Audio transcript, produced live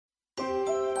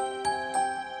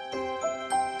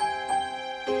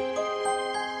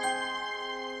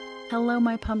Hello,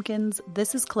 my pumpkins.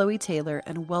 This is Chloe Taylor,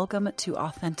 and welcome to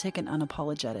Authentic and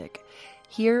Unapologetic.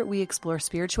 Here we explore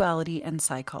spirituality and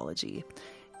psychology.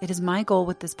 It is my goal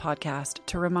with this podcast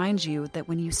to remind you that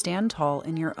when you stand tall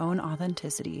in your own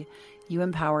authenticity, you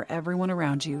empower everyone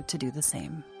around you to do the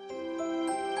same.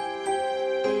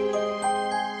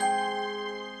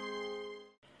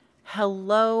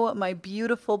 Hello, my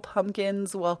beautiful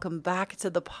pumpkins. Welcome back to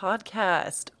the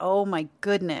podcast. Oh my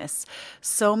goodness.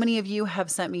 So many of you have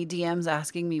sent me DMs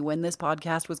asking me when this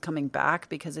podcast was coming back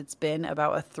because it's been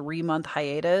about a 3-month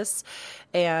hiatus.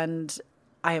 And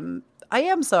I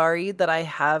am sorry that I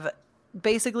have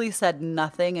basically said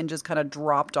nothing and just kind of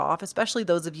dropped off, especially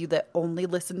those of you that only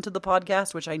listen to the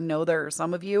podcast, which I know there are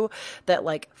some of you that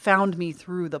found me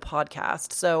through the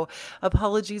podcast. So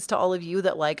apologies to all of you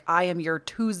that I am your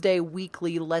Tuesday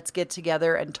weekly, let's get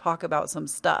together and talk about some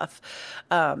stuff.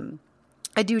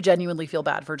 I do genuinely feel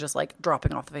bad for just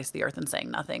dropping off the face of the earth and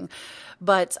saying nothing.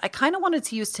 But I kind of wanted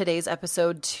to use today's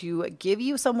episode to give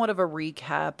you somewhat of a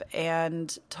recap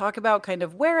and talk about kind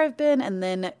of where I've been. And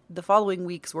then the following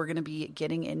weeks, we're going to be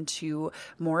getting into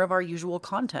more of our usual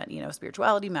content,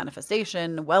 spirituality,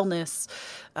 manifestation, wellness,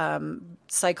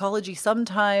 psychology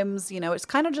sometimes, it's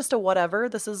kind of just a whatever.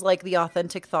 This is the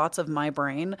authentic thoughts of my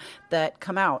brain that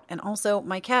come out. And also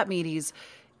my cat Meaties,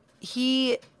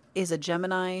 he is a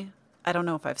Gemini. I don't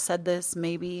know if I've said this,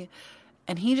 maybe.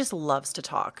 And he just loves to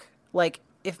talk.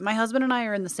 If my husband and I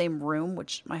are in the same room,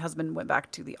 which my husband went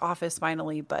back to the office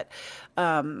finally, but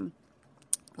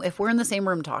if we're in the same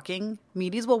room talking,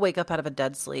 Meaties will wake up out of a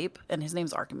dead sleep. And his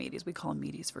name's Archimedes. We call him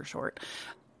Meaties for short.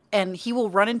 And he will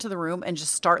run into the room and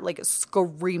just start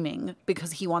screaming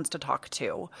because he wants to talk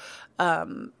too.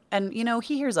 And,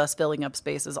 he hears us filling up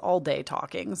spaces all day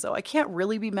talking, so I can't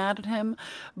really be mad at him.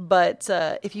 But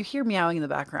if you hear meowing in the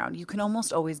background, you can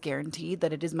almost always guarantee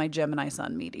that it is my Gemini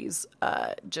son, Meaties,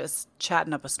 just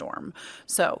chatting up a storm.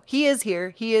 So he is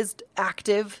here. He is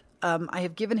active. I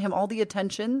have given him all the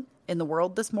attention in the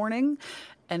world this morning,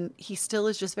 and he still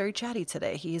is just very chatty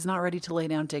today. He is not ready to lay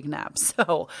down, take a nap.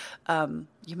 So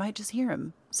you might just hear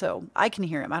him. So I can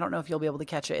hear him. I don't know if you'll be able to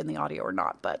catch it in the audio or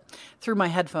not, but through my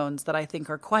headphones that I think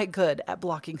are quite good at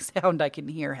blocking sound, I can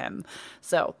hear him.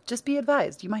 So just be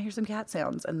advised, you might hear some cat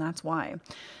sounds, and that's why.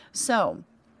 So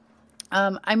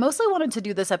I mostly wanted to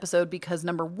do this episode because,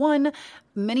 number one,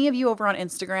 many of you over on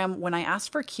Instagram, when I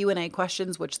asked for Q&A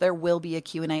questions, which there will be a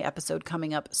Q&A episode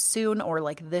coming up soon, or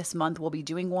this month we'll be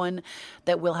doing one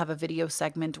that will have a video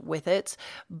segment with it.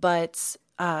 But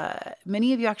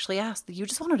many of you actually asked that you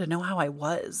just wanted to know how I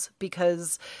was,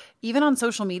 because even on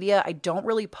social media, I don't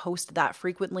really post that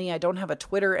frequently. I don't have a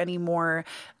Twitter anymore.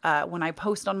 When I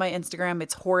post on my Instagram,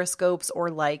 it's horoscopes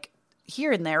or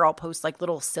here and there I'll post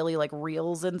little silly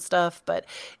reels and stuff, but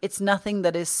it's nothing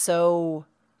that is so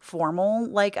formal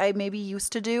like I maybe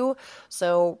used to do.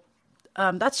 So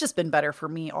that's just been better for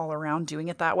me all around doing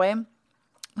it that way.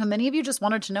 And many of you just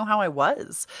wanted to know how I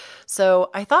was. So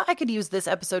I thought I could use this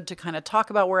episode to kind of talk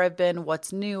about where I've been,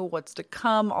 what's new, what's to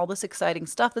come, all this exciting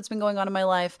stuff that's been going on in my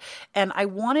life. And I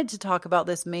wanted to talk about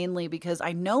this mainly because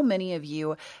I know many of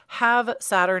you have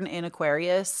Saturn in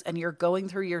Aquarius and you're going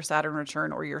through your Saturn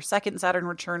return or your second Saturn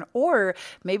return, or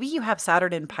maybe you have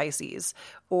Saturn in Pisces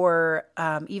or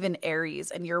even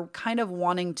Aries, and you're kind of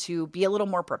wanting to be a little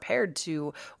more prepared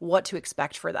to what to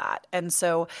expect for that. And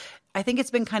so I think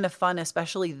it's been kind of fun,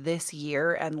 especially this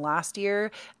year and last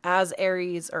year, as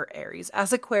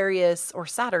as Aquarius, or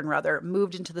Saturn rather,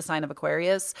 moved into the sign of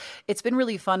Aquarius. It's been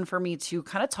really fun for me to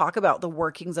kind of talk about the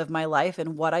workings of my life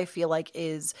and what I feel like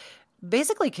is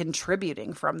basically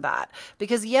contributing from that.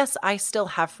 Because yes, I still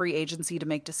have free agency to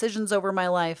make decisions over my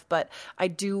life, but I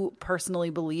do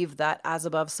personally believe that as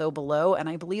above, so below. And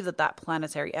I believe that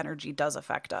planetary energy does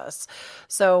affect us.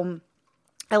 So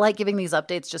I like giving these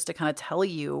updates just to kind of tell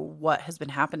you what has been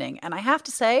happening. And I have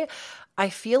to say, I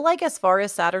feel like as far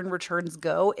as Saturn returns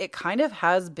go, it kind of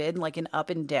has been an up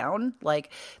and down.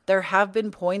 There have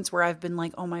been points where I've been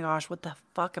oh my gosh, what the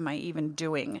fuck am I even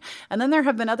doing? And then there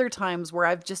have been other times where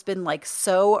I've just been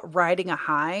so riding a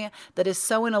high that is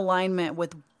so in alignment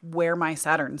with where my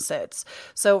Saturn sits.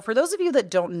 So for those of you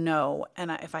that don't know, and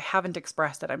if I haven't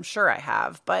expressed it, I'm sure I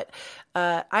have, but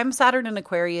I'm Saturn in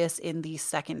Aquarius in the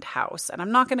second house. And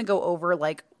I'm not going to go over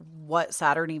what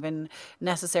Saturn even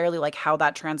necessarily, how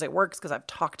that transit works, because I've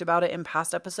talked about it in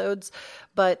past episodes.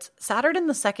 But Saturn in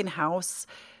the second house,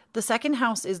 The second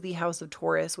house is the house of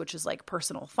Taurus, which is like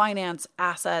personal finance,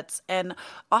 assets. And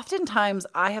oftentimes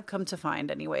I have come to find,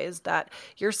 anyways, that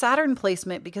your Saturn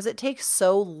placement, because it takes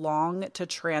so long to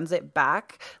transit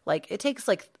back, like it takes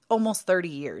like almost 30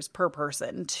 years per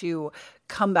person to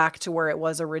come back to where it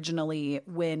was originally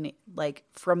when, like,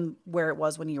 from where it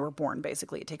was when you were born,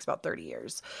 basically. It takes about 30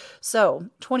 years. So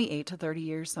 28 to 30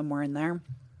 years, somewhere in there.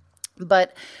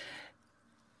 But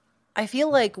I feel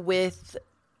like with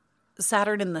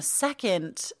Saturn in the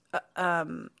second,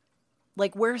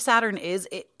 like where Saturn is,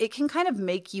 it can kind of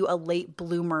make you a late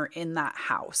bloomer in that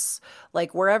house.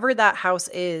 Like wherever that house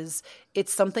is,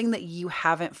 it's something that you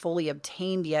haven't fully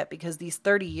obtained yet because these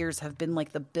 30 years have been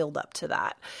like the build up to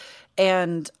that.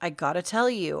 And I gotta tell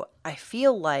you, I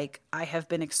feel like I have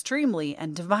been extremely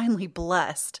and divinely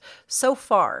blessed so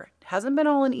far. It hasn't been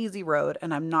all an easy road,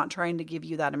 and I'm not trying to give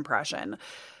you that impression,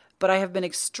 but I have been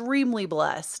extremely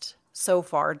blessed so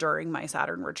far during my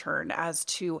Saturn return as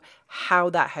to how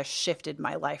that has shifted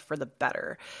my life for the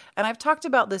better. And I've talked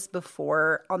about this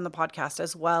before on the podcast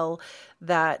as well,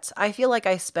 that I feel like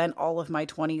I spent all of my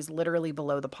 20s literally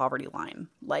below the poverty line.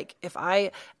 Like if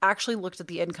I actually looked at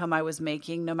the income I was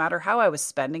making, no matter how I was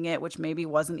spending it, which maybe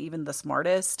wasn't even the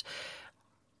smartest,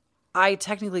 I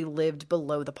technically lived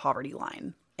below the poverty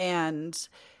line. And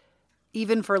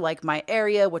even for like my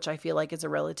area, which I feel like is a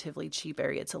relatively cheap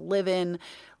area to live in,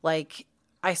 like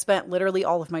I spent literally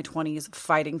all of my 20s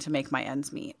fighting to make my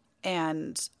ends meet.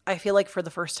 And I feel like for the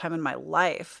first time in my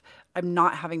life, I'm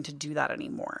not having to do that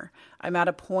anymore. I'm at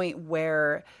a point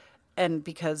where, and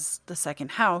because the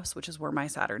second house, which is where my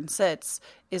Saturn sits,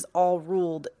 is all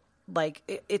ruled, like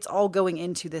it's all going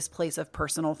into this place of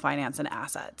personal finance and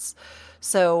assets.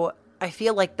 So I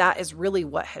feel like that is really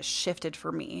what has shifted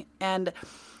for me. And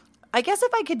I guess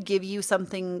if I could give you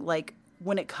something like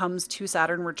when it comes to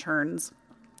Saturn returns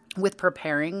with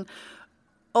preparing,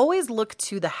 always look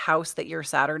to the house that your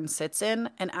Saturn sits in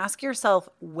and ask yourself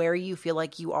where you feel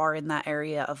like you are in that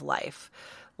area of life.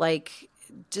 Like,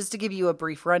 just to give you a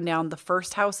brief rundown, the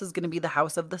first house is going to be the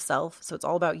house of the self. So it's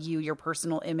all about you, your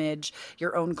personal image,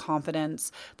 your own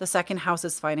confidence. The second house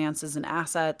is finances and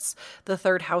assets. The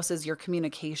third house is your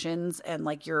communications and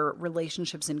like your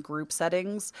relationships in group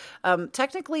settings.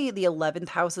 Technically, the 11th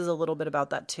house is a little bit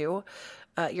about that too.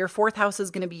 Your fourth house is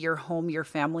going to be your home, your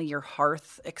family, your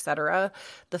hearth, etc.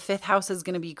 The fifth house is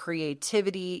going to be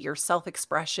creativity, your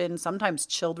self-expression, sometimes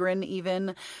children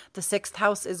even. The sixth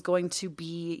house is going to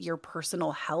be your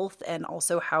personal health and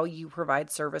also how you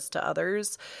provide service to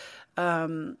others.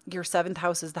 Your seventh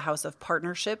house is the house of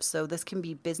partnerships. So this can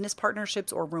be business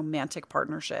partnerships or romantic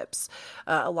partnerships.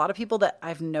 A lot of people that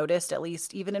I've noticed, at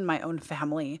least even in my own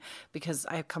family, because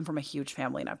I come from a huge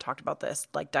family and I've talked about this,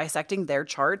 like dissecting their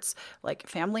charts, like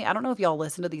family. I don't know if y'all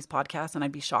listen to these podcasts, and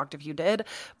I'd be shocked if you did,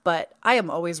 but I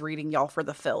am always reading y'all for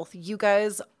the filth. You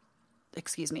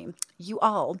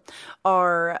all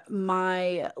are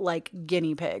my like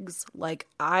guinea pigs. Like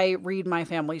I read my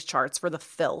family's charts for the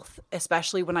filth,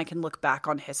 especially when I can look back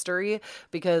on history,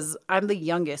 because I'm the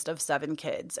youngest of 7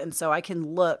 kids. And so I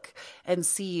can look and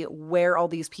see where all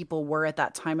these people were at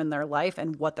that time in their life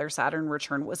and what their Saturn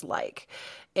return was like.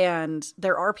 And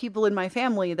there are people in my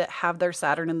family that have their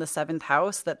Saturn in the 7th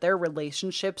house that their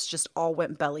relationships just all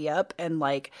went belly up, and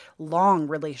like long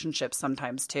relationships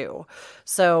sometimes too.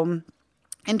 So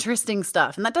interesting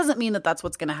stuff. And that doesn't mean that that's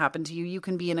what's going to happen to you. You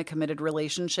can be in a committed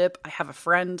relationship. I have a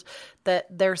friend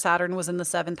that their Saturn was in the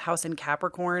 7th house in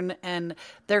Capricorn, and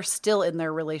they're still in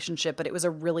their relationship, but it was a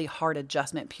really hard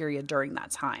adjustment period during that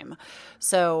time.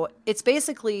 So it's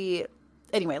basically,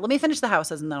 anyway, let me finish the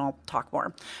houses and then I'll talk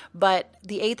more. But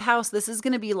the 8th house, this is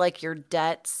going to be like your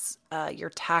debts,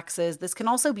 your taxes. This can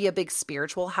also be a big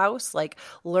spiritual house, like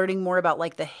learning more about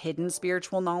like the hidden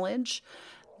spiritual knowledge.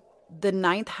 The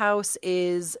 9th house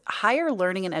is higher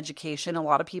learning and education. A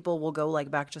lot of people will go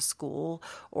like back to school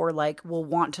or like will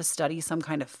want to study some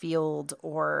kind of field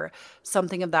or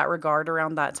something of that regard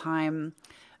around that time.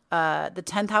 The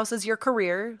 10th house is your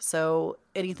career. So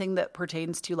anything that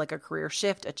pertains to like a career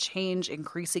shift, a change,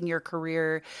 increasing your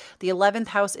career. The 11th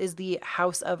house is the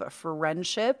house of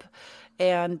friendship.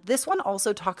 And this one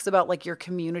also talks about like your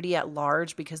community at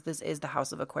large, because this is the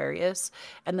house of Aquarius.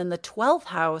 And then the 12th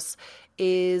house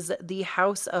is the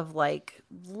house of like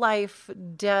life,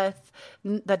 death.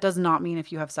 That does not mean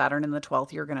if you have Saturn in the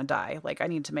 12th, you're going to die. Like I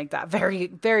need to make that very,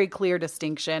 very clear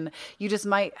distinction. You just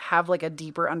might have like a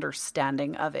deeper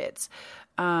understanding of it.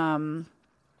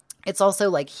 It's also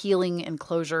like healing and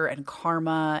closure and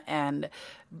karma and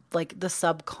like the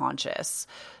subconscious.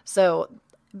 So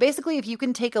basically, if you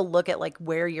can take a look at like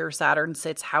where your Saturn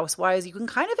sits house-wise, you can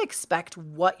kind of expect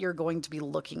what you're going to be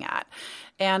looking at.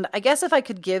 And I guess if I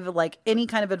could give like any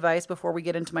kind of advice before we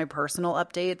get into my personal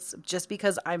updates, just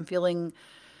because I'm feeling,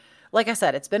 like I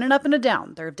said, it's been an up and a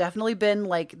down. There have definitely been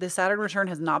like the Saturn return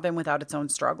has not been without its own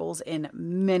struggles in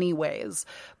many ways,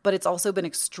 but it's also been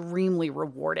extremely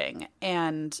rewarding.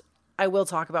 And I will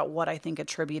talk about what I think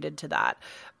attributed to that.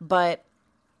 But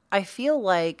I feel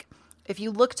like if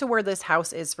you look to where this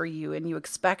house is for you and you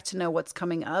expect to know what's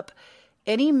coming up,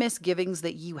 any misgivings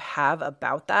that you have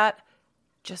about that,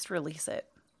 just release it.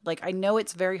 Like, I know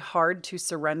it's very hard to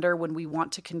surrender when we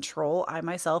want to control. I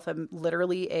myself am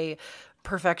literally a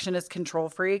perfectionist control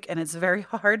freak, and it's very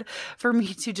hard for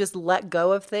me to just let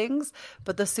go of things.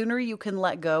 But the sooner you can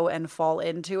let go and fall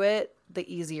into it,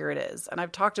 the easier it is. And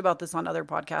I've talked about this on other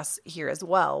podcasts here as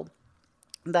well,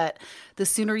 that the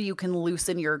sooner you can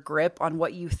loosen your grip on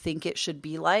what you think it should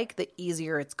be like, the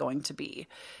easier it's going to be.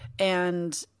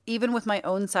 And even with my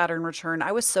own Saturn return,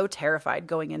 I was so terrified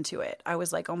going into it. I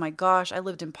was like, oh my gosh, I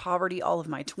lived in poverty all of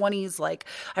my 20s. Like,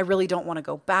 I really don't want to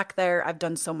go back there. I've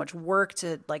done so much work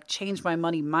to like change my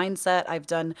money mindset. I've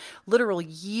done literal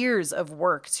years of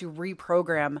work to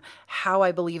reprogram how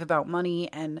I believe about money.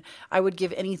 And I would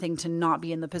give anything to not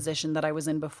be in the position that I was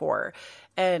in before.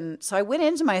 And so I went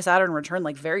into my Saturn return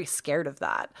like very scared of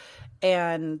that.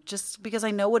 And just because I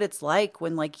know what it's like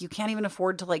when like you can't even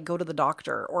afford to like go to the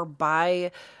doctor or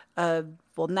buy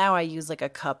well, now I use like a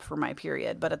cup for my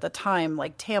period, but at the time,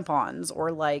 like tampons,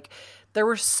 or like there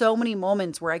were so many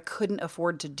moments where I couldn't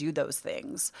afford to do those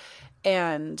things.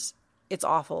 And it's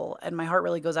awful. And my heart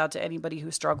really goes out to anybody who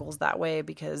struggles that way,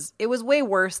 because it was way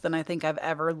worse than I think I've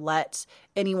ever let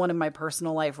anyone in my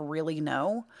personal life really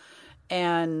know.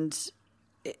 And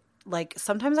like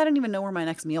sometimes I didn't even know where my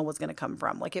next meal was going to come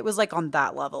from. Like it was like on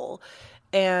that level.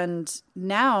 And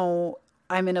now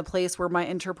I'm in a place where my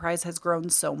enterprise has grown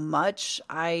so much.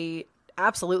 I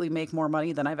absolutely make more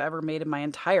money than I've ever made in my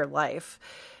entire life.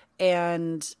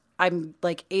 And I'm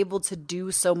like able to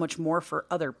do so much more for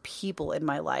other people in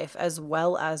my life, as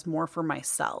well as more for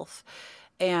myself.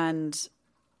 And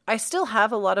I still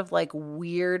have a lot of like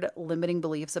weird limiting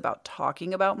beliefs about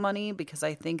talking about money, because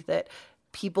I think that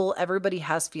everybody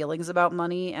has feelings about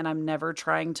money, and I'm never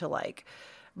trying to like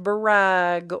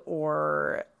brag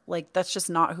or like, that's just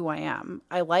not who I am.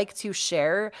 I like to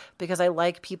share because I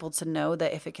like people to know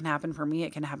that if it can happen for me,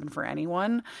 it can happen for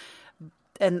anyone.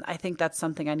 And I think that's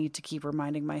something I need to keep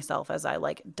reminding myself as I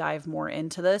like dive more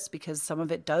into this, because some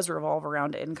of it does revolve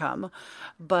around income.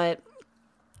 But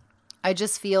I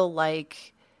just feel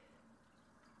like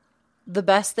the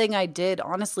best thing I did,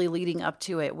 honestly, leading up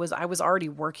to it was I was already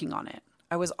working on it.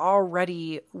 I was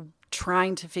already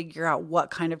trying to figure out what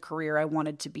kind of career I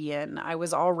wanted to be in. I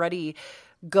was already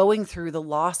going through the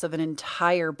loss of an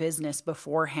entire business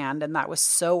beforehand, and that was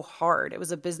so hard. It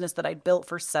was a business that I'd built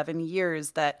for 7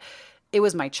 years, that it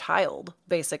was my child,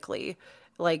 basically.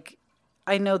 Like,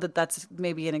 I know that that's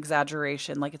maybe an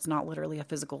exaggeration. Like, it's not literally a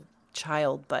physical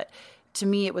child, but to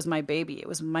me, it was my baby. It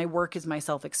was my work is my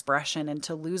self-expression, and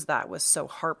to lose that was so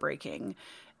heartbreaking.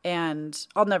 And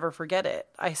I'll never forget it.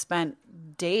 I spent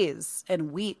days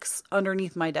and weeks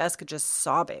underneath my desk just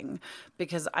sobbing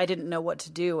because I didn't know what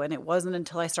to do. And it wasn't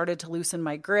until I started to loosen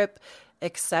my grip,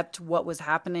 accept what was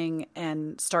happening,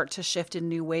 and start to shift in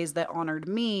new ways that honored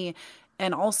me,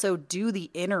 and also do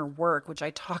the inner work, which I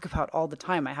talk about all the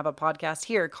time. I have a podcast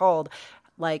here called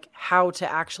like How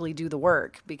to Actually Do the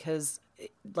Work, because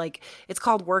like it's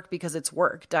called work because it's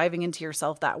work. Diving into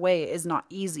yourself that way is not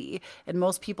easy. And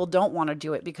most people don't want to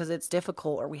do it because it's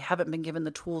difficult, or we haven't been given the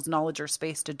tools, knowledge, or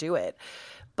space to do it.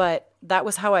 But that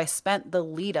was how I spent the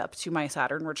lead up to my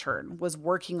Saturn return, was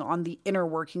working on the inner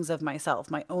workings of myself,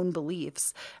 my own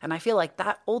beliefs. And I feel like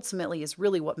that ultimately is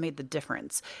really what made the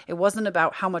difference. It wasn't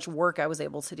about how much work I was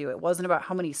able to do. It wasn't about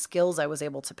how many skills I was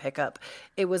able to pick up.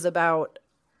 It was about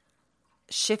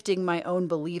shifting my own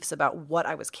beliefs about what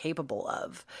I was capable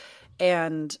of.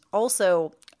 And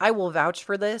also, I will vouch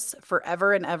for this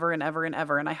forever and ever and ever and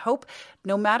ever. And I hope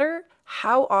no matter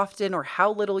how often or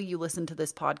how little you listen to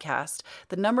this podcast,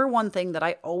 the number one thing that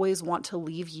I always want to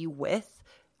leave you with,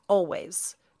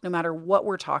 always, no matter what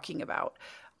we're talking about,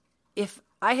 if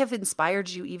I have inspired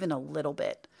you even a little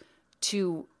bit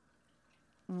to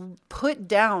put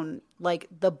down like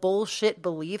the bullshit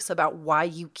beliefs about why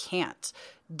you can't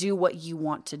do what you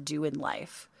want to do in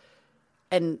life.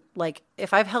 And like,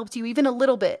 if I've helped you even a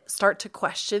little bit start to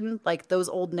question like those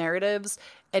old narratives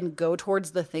and go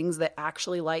towards the things that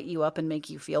actually light you up and make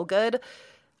you feel good,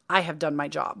 I have done my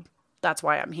job. That's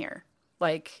why I'm here.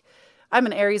 Like, I'm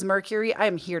an Aries Mercury. I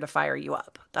am here to fire you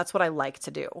up. That's what I like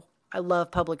to do. I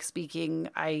love public speaking.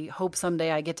 I hope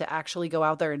someday I get to actually go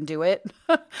out there and do it.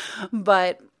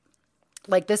 But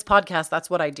like this podcast, that's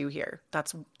what I do here.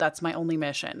 That's my only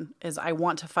mission, is I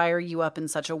want to fire you up in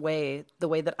such a way, the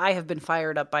way that I have been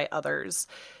fired up by others,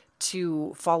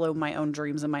 to follow my own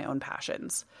dreams and my own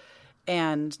passions,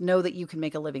 and know that you can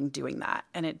make a living doing that.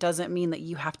 And it doesn't mean that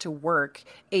you have to work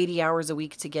 80 hours a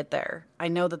week to get there. I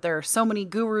know that there are so many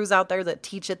gurus out there that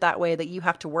teach it that way, that you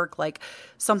have to work like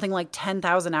something like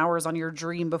 10,000 hours on your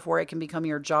dream before it can become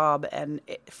your job. And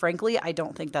frankly, I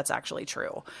don't think that's actually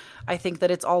true. I think that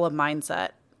it's all a mindset.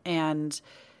 And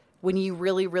when you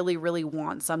really, really, really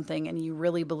want something and you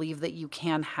really believe that you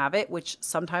can have it, which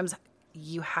sometimes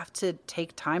you have to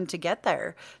take time to get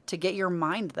there, to get your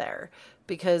mind there,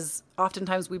 because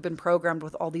oftentimes we've been programmed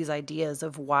with all these ideas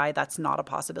of why that's not a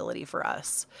possibility for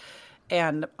us.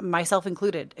 And myself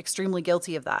included, extremely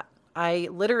guilty of that. I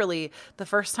literally, the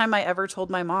first time I ever told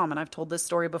my mom, and I've told this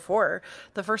story before,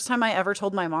 the first time I ever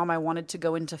told my mom I wanted to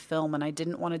go into film and I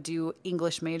didn't want to do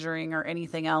English majoring or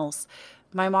anything else,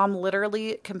 my mom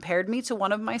literally compared me to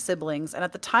one of my siblings. And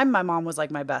at the time, my mom was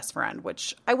like my best friend,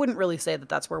 which I wouldn't really say that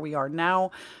that's where we are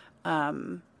now.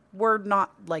 We're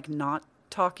not like not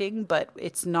talking, but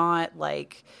it's not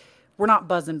like we're not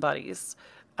buzzing buddies.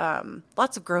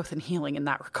 Lots of growth and healing in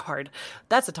that regard.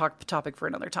 That's a topic for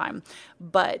another time.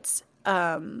 But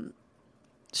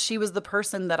she was the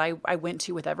person that I went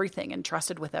to with everything and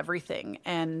trusted with everything.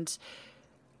 And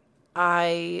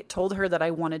I told her that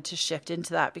I wanted to shift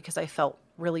into that because I felt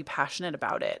really passionate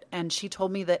about it. And she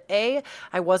told me that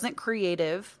I wasn't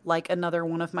creative like another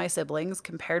one of my siblings,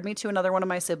 compared me to another one of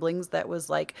my siblings that was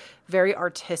like very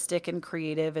artistic and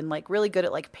creative and like really good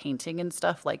at like painting and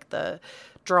stuff, like the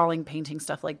drawing, painting,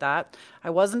 stuff like that. I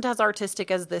wasn't as artistic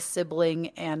as this sibling,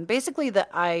 and basically that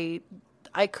I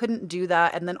couldn't do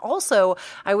that. And then also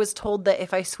I was told that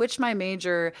if I switched my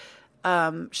major,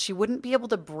 she wouldn't be able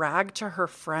to brag to her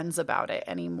friends about it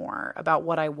anymore, about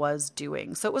what I was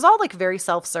doing. So it was all like very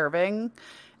self-serving,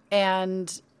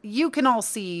 and you can all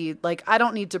see, like, I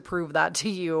don't need to prove that to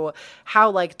you,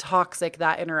 how like toxic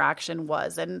that interaction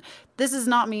was. And this is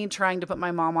not me trying to put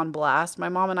my mom on blast. My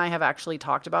mom and I have actually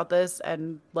talked about this,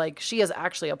 and like, she has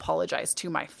actually apologized to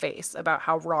my face about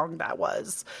how wrong that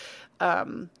was.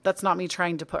 That's not me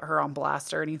trying to put her on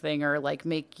blast or anything, or like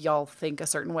make y'all think a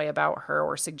certain way about her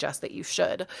or suggest that you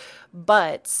should.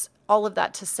 But all of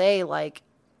that to say, like,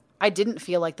 I didn't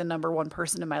feel like the number one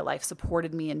person in my life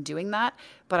supported me in doing that,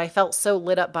 but I felt so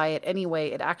lit up by it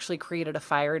anyway, it actually created a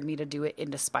fire in me to do it in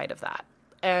despite of that.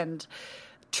 And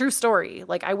true story,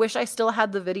 like, I wish I still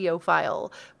had the video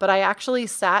file, but I actually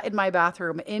sat in my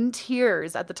bathroom in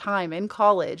tears at the time in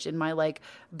college, in my like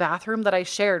bathroom that I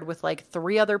shared with like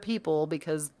 3 other people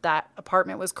because that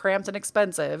apartment was cramped and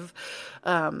expensive.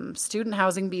 Student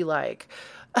housing be like.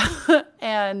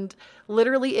 And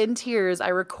literally in tears, I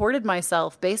recorded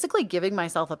myself basically giving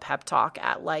myself a pep talk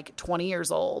at like 20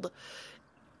 years old.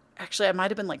 Actually, I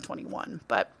might have been like 21,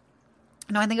 but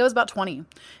no, I think I was about 20.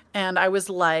 And I was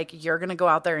like, you're going to go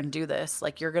out there and do this.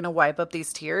 Like, you're going to wipe up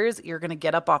these tears. You're going to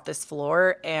get up off this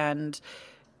floor and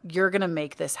you're going to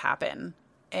make this happen.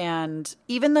 And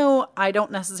even though I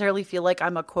don't necessarily feel like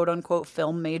I'm a quote unquote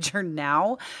film major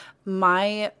now,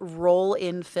 my role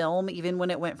in film, even when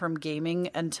it went from gaming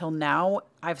until now,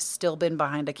 I've still been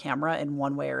behind a camera in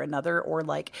one way or another, or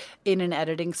like in an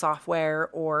editing software,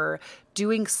 or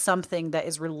doing something that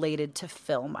is related to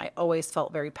film. I always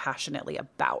felt very passionately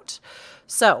about.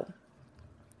 So,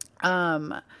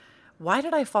 why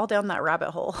did I fall down that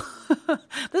rabbit hole?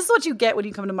 This is what you get when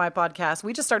you come to my podcast.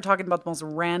 We just start talking about the most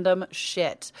random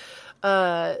shit.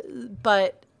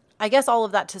 But I guess all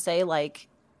of that to say, like,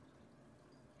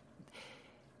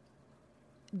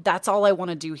 that's all I want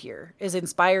to do here, is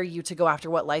inspire you to go after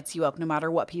what lights you up, no matter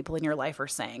what people in your life are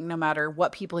saying, no matter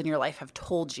what people in your life have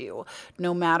told you,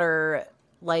 no matter,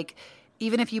 like,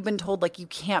 even if you've been told like you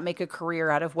can't make a career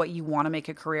out of what you want to make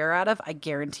a career out of, I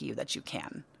guarantee you that you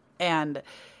can. And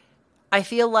I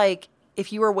feel like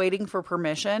if you are waiting for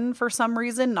permission for some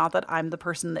reason, not that I'm the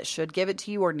person that should give it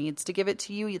to you or needs to give it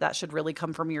to you, that should really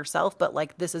come from yourself, but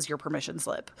like, this is your permission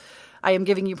slip. I am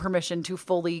giving you permission to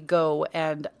fully go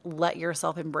and let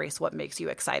yourself embrace what makes you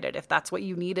excited. If that's what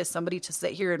you need, is somebody to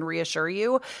sit here and reassure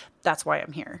you, that's why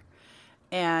I'm here.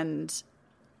 And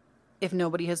If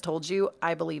nobody has told you,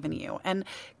 I believe in you. And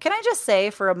can I just say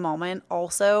for a moment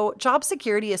also, job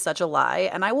security is such a lie,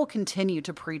 and I will continue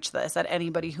to preach this at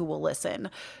anybody who will listen.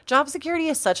 Job security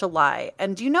is such a lie.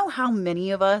 And do you know how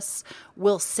many of us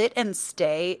will sit and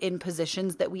stay in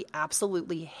positions that we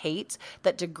absolutely hate,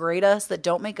 that degrade us, that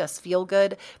don't make us feel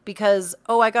good because,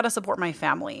 oh, I got to support my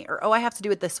family, or oh, I have to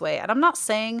do it this way. And I'm not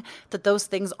saying that those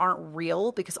things aren't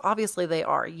real, because obviously they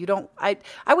are.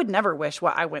 I would never wish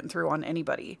what I went through on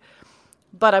anybody.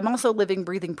 But I'm also living,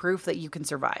 breathing proof that you can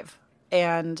survive.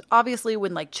 And obviously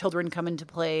when like children come into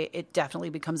play, it definitely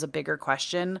becomes a bigger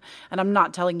question. And I'm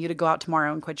not telling you to go out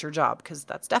tomorrow and quit your job, because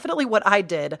that's definitely what I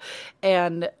did.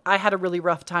 And I had a really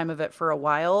rough time of it for a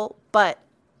while. But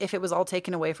if it was all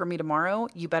taken away from me tomorrow,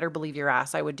 you better believe your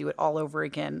ass I would do it all over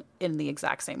again in the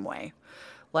exact same way.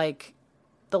 Like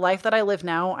the life that I live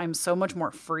now, I'm so much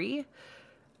more free.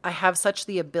 I have such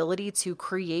the ability to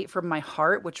create from my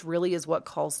heart, which really is what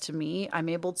calls to me. I'm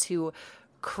able to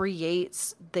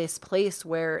create this place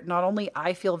where not only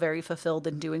I feel very fulfilled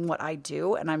in doing what I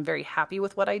do, and I'm very happy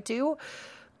with what I do,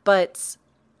 but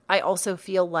I also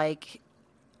feel like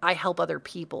I help other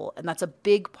people. And that's a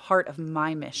big part of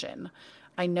my mission.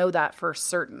 I know that for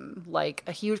certain. Like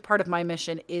a huge part of my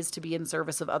mission is to be in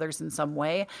service of others in some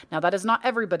way. Now, that is not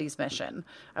everybody's mission.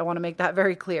 I want to make that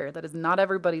very clear. That is not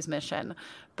everybody's mission.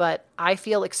 But I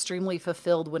feel extremely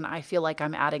fulfilled when I feel like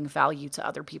I'm adding value to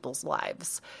other people's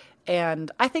lives.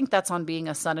 And I think that's on being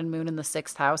a sun and moon in the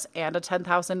 6th house and a 10th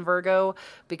house in Virgo,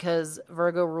 because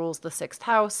Virgo rules the 6th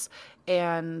house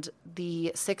and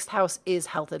the 6th house is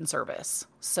health and service.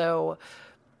 So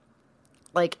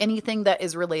like anything that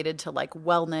is related to like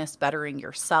wellness, bettering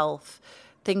yourself,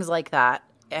 things like that.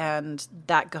 And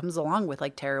that comes along with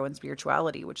like tarot and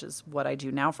spirituality, which is what I do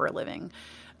now for a living.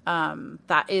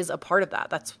 That is a part of that.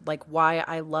 That's like why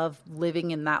I love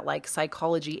living in that like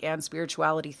psychology and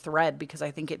spirituality thread, because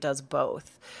I think it does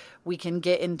both. We can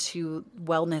get into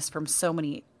wellness from so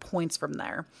many points from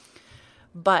there.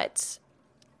 But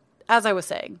as I was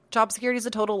saying, job security is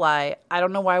a total lie. I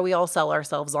don't know why we all sell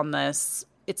ourselves on this.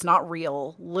 It's not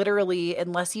real. Literally,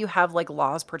 unless you have like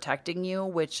laws protecting you,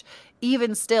 which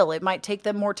even still, it might take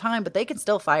them more time, but they can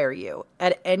still fire you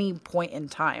at any point in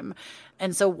time.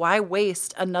 And so why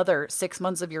waste another 6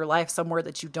 months of your life somewhere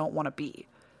that you don't want to be?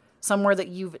 Somewhere that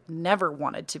you've never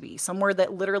wanted to be, somewhere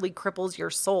that literally cripples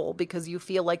your soul because you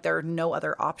feel like there are no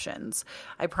other options.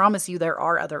 I promise you there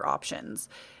are other options.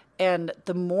 And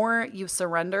the more you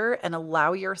surrender and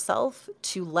allow yourself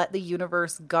to let the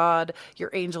universe, God,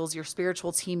 your angels, your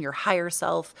spiritual team, your higher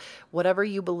self, whatever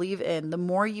you believe in, the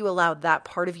more you allow that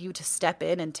part of you to step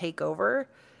in and take over,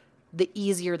 the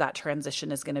easier that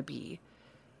transition is going to be.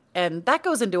 And that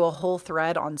goes into a whole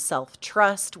thread on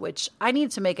self-trust, which I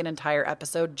need to make an entire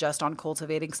episode just on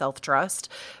cultivating self-trust,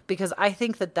 because I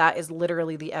think that that is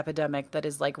literally the epidemic that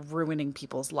is like ruining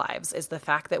people's lives, is the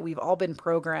fact that we've all been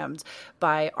programmed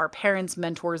by our parents,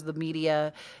 mentors, the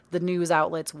media, the news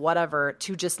outlets, whatever,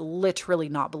 to just literally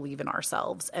not believe in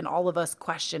ourselves. And all of us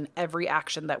question every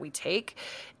action that we take.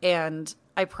 And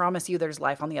I promise you there's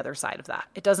life on the other side of that.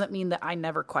 It doesn't mean that I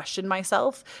never question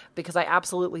myself, because I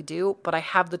absolutely do, but I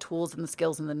have the tools and the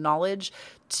skills and the knowledge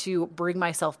to bring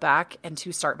myself back and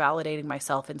to start validating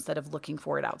myself instead of looking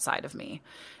for it outside of me.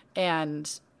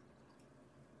 And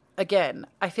again,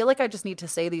 I feel like I just need to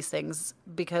say these things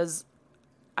because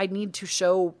I need to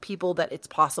show people that it's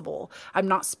possible. I'm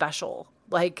not special.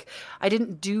 Like, I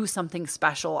didn't do something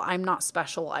special. I'm not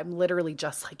special. I'm literally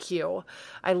just like you.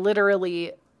 I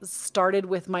literally started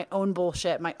with my own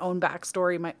bullshit, my own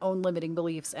backstory, my own limiting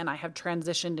beliefs, and I have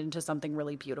transitioned into something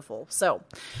really beautiful. So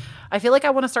I feel like I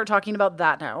want to start talking about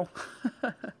that now.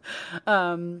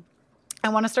 I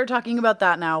want to start talking about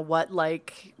that now,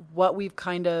 what we've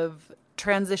kind of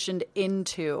transitioned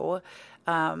into.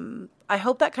 I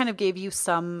hope that kind of gave you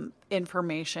some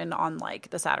information on like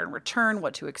the Saturn return,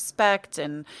 what to expect,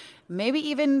 and maybe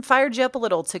even fired you up a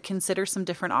little to consider some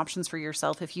different options for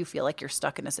yourself if you feel like you're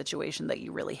stuck in a situation that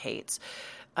you really hate.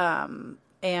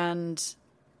 And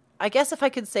I guess if I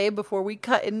could say before we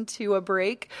cut into a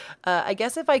break, I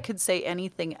guess if I could say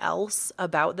anything else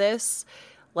about this,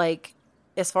 like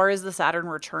as far as the Saturn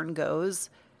return goes,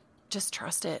 just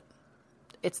trust it.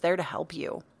 It's there to help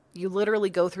you. You literally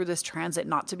go through this transit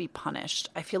not to be punished.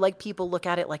 I feel like people look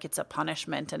at it like it's a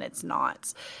punishment, and it's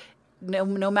not.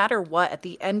 No matter what, at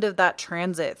the end of that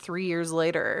transit 3 years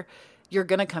later, you're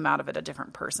going to come out of it a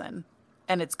different person,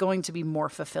 and it's going to be more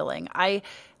fulfilling. I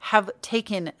have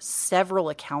taken several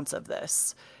accounts of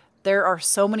this. There are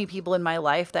so many people in my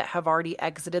life that have already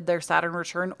exited their Saturn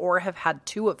return or have had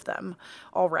 2 of them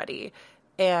already.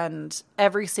 And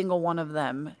every single one of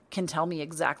them can tell me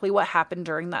exactly what happened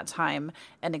during that time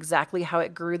and exactly how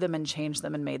it grew them and changed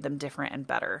them and made them different and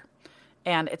better.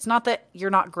 And it's not that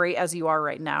you're not great as you are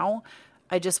right now.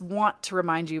 I just want to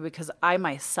remind you because I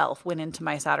myself went into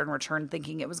my Saturn return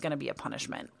thinking it was going to be a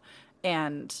punishment.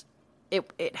 And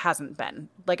it hasn't been.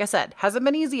 Like I said, hasn't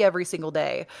been easy every single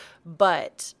day,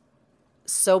 but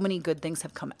so many good things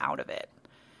have come out of it.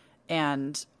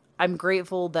 And I'm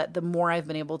grateful that the more I've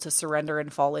been able to surrender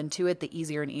and fall into it, the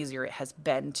easier and easier it has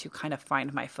been to kind of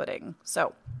find my footing.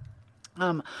 So,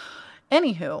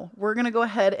 anywho, we're going to go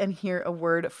ahead and hear a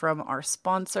word from our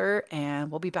sponsor, and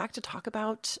we'll be back to talk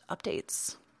about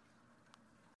updates.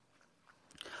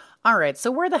 All right,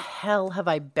 so where the hell have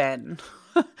I been?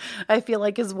 I feel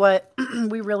like is what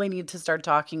we really need to start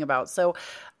talking about. So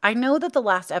I know that the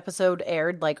last episode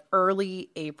aired like early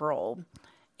April,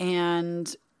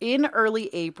 and in early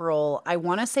April, I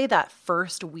want to say that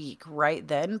first week right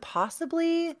then,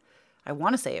 possibly, I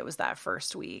want to say it was that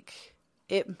first week.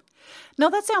 No,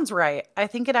 that sounds right. I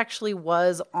think it actually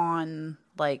was on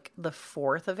like the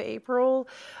 4th of April.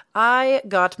 I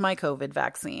got my COVID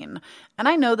vaccine. And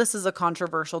I know this is a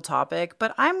controversial topic,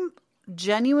 but I'm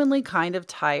genuinely kind of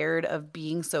tired of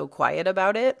being so quiet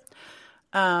about it.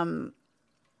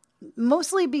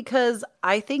 Mostly because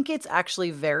I think it's actually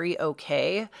very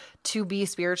okay to be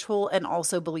spiritual and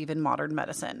also believe in modern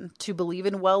medicine, to believe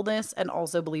in wellness and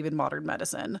also believe in modern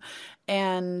medicine.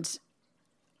 And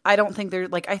I don't think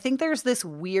I think there's this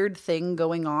weird thing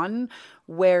going on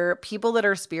where people that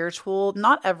are spiritual,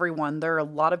 not everyone, there are a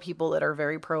lot of people that are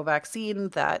very pro-vaccine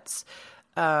that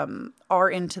are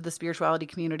into the spirituality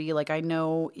community. Like I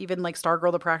know even like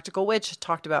Stargirl the Practical Witch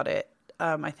talked about it.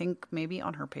 I think maybe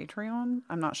on her Patreon.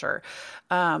 I'm not sure.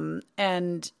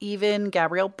 And even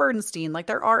Gabrielle Bernstein, like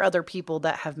there are other people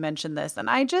that have mentioned this. And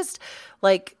I just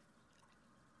like,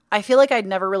 I feel like I'd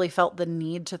never really felt the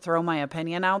need to throw my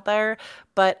opinion out there.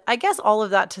 But I guess all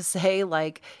of that to say,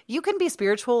 like, you can be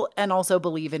spiritual and also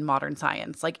believe in modern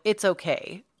science. Like, it's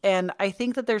okay. And I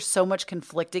think that there's so much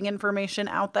conflicting information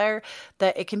out there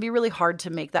that it can be really hard to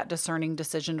make that discerning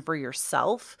decision for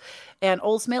yourself. And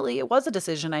ultimately, it was a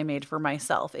decision I made for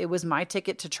myself. It was my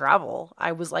ticket to travel.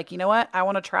 I was like, you know what? I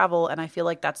want to travel, and I feel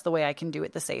like that's the way I can do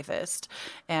it the safest.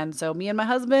 And so me and my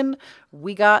husband,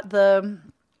 we got the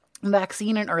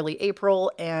vaccine in early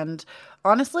April, and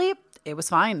honestly, it was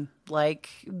fine. Like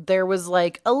there was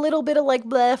like a little bit of like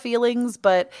bleh feelings,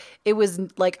 but it was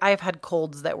like I've had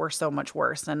colds that were so much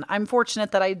worse. And I'm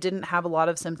fortunate that I didn't have a lot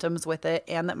of symptoms with it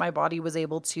and that my body was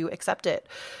able to accept it.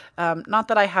 Not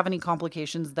that I have any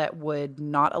complications that would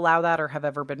not allow that or have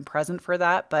ever been present for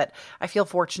that, but I feel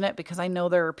fortunate because I know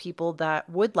there are people that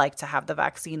would like to have the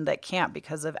vaccine that can't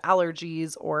because of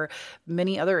allergies or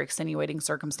many other extenuating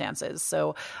circumstances.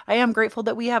 So I am grateful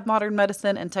that we have modern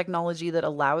medicine and technology that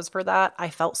allows for that.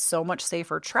 I felt so much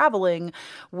safer traveling,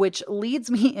 which leads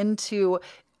me into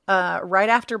right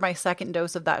after my second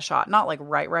dose of that shot, not like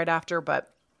right after,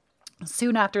 but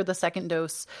soon after the second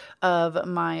dose of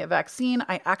my vaccine,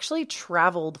 I actually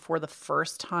traveled for the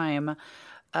first time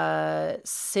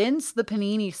since the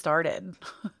panini started.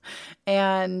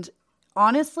 And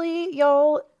honestly,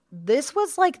 y'all, this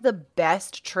was like the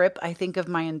best trip I think of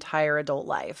my entire adult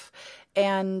life.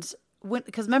 And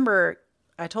because remember,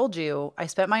 I told you I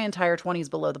spent my entire 20s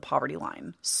below the poverty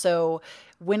line. So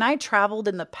when I traveled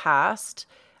in the past,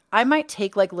 I might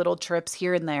take like little trips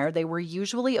here and there. They were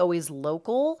usually always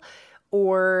local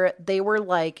or they were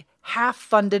like half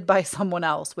funded by someone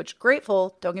else, which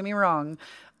grateful, don't get me wrong.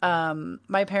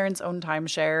 My parents own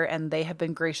timeshare and they have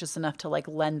been gracious enough to like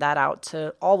lend that out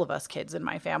to all of us kids in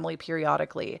my family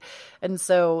periodically. And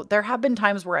so there have been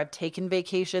times where I've taken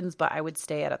vacations, but I would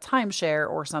stay at a timeshare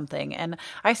or something. And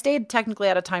I stayed technically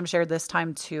at a timeshare this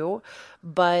time too,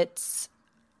 but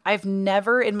I've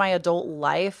never in my adult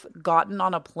life gotten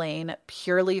on a plane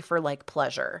purely for like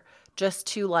pleasure, just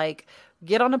to like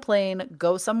get on a plane,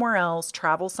 go somewhere else,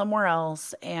 travel somewhere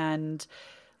else, and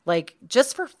like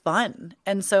just for fun.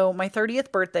 And so my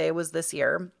 30th birthday was this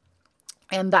year.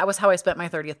 And that was how I spent my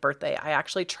 30th birthday. I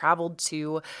actually traveled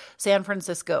to San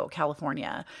Francisco,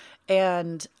 California.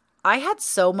 And I had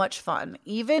so much fun,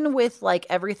 even with like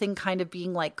everything kind of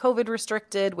being like COVID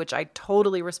restricted, which I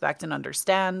totally respect and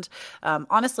understand.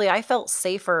 Honestly, I felt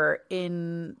safer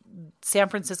in San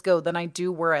Francisco than I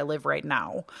do where I live right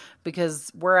now,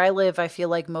 because where I live, I feel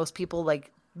like most people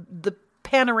like the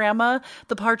panorama,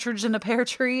 the partridge in a pear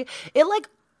tree, it like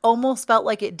almost felt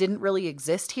like it didn't really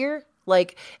exist here.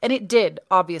 Like, and it did,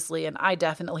 obviously, and I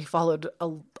definitely followed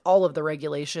all of the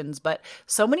regulations, but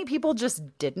so many people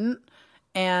just didn't.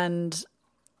 And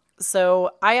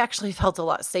so I actually felt a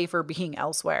lot safer being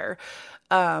elsewhere.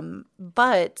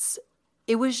 But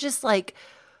it was just like,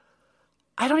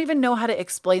 I don't even know how to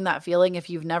explain that feeling if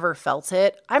you've never felt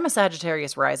it. I'm a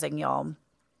Sagittarius rising, y'all.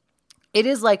 It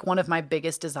is like one of my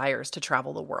biggest desires to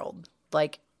travel the world.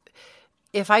 Like,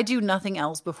 if I do nothing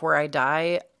else before I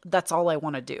die, that's all I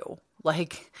want to do.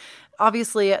 Like,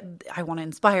 obviously, I want to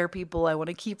inspire people. I want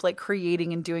to keep like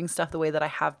creating and doing stuff the way that I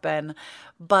have been.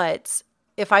 But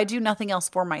if I do nothing else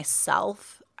for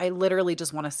myself, I literally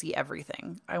just want to see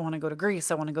everything. I want to go to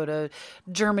Greece. I want to go to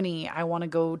Germany. I want to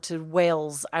go to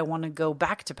Wales. I want to go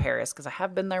back to Paris because I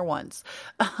have been there once.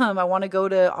 I want to go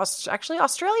to actually,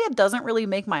 Australia doesn't really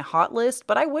make my hot list,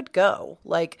 but I would go.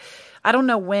 Like, I don't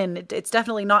know when. It's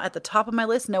definitely not at the top of my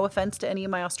list. No offense to any of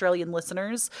my Australian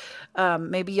listeners.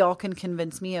 Maybe y'all can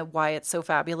convince me of why it's so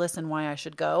fabulous and why I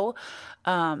should go.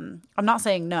 I'm not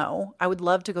saying no. I would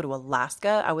love to go to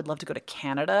Alaska. I would love to go to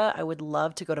Canada. I would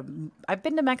love to go to, I've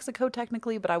been to Mexico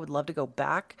technically, but I would love to go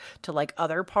back to like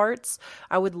other parts.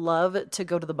 I would love to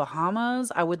go to the Bahamas.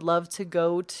 I would love to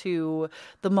go to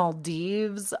the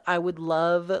Maldives. I would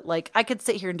love, like, I could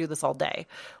sit here and do this all day.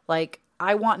 Like,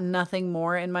 I want nothing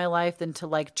more in my life than to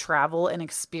like travel and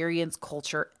experience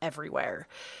culture everywhere.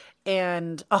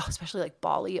 And especially like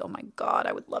Bali. Oh my God,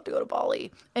 I would love to go to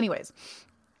Bali. Anyways,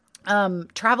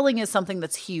 traveling is something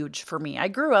that's huge for me. I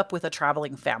grew up with a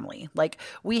traveling family. Like,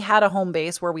 we had a home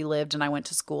base where we lived and I went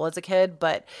to school as a kid,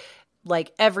 but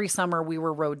like every summer we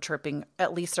were road tripping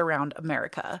at least around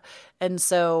America. And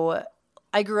so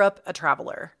I grew up a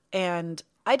traveler, and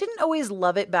I didn't always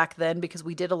love it back then because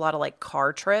we did a lot of like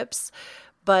car trips,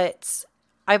 but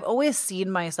I've always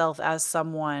seen myself as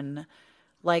someone,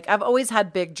 like, I've always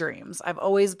had big dreams. I've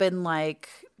always been like,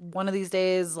 one of these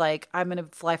days, like, I'm going to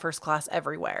fly first class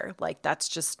everywhere. Like, that's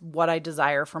just what I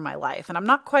desire for my life. And I'm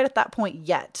not quite at that point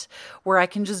yet where I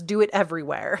can just do it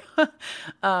everywhere.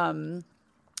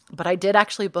 But I did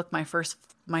actually book my first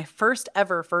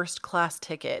ever first class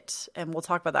ticket. And we'll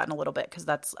talk about that in a little bit because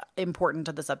that's important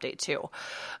to this update too.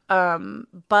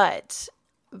 But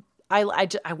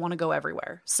I want to go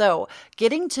everywhere. So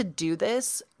getting to do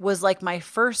this was like my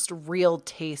first real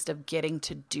taste of getting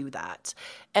to do that.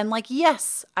 And like,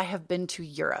 yes, I have been to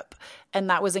Europe and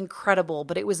that was incredible,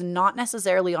 but it was not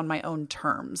necessarily on my own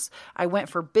terms. I went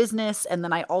for business and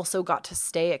then I also got to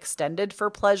stay extended for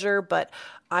pleasure, but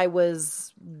I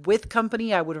was with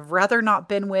company I would have rather not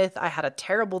been with. I had a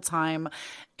terrible time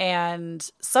and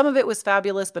some of it was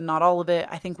fabulous, but not all of it.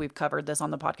 I think we've covered this on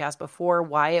the podcast before,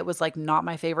 why it was like not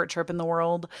my favorite trip in the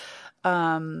world.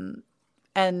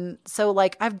 And so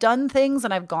like I've done things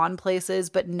and I've gone places,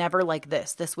 but never like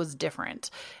this. This was different.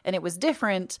 And it was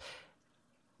different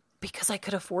because I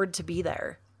could afford to be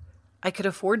there. I could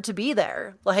afford to be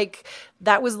there. Like,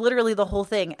 that was literally the whole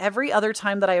thing. Every other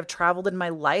time that I have traveled in my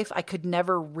life, I could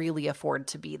never really afford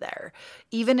to be there.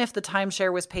 Even if the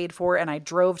timeshare was paid for and I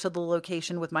drove to the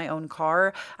location with my own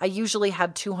car, I usually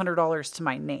had $200 to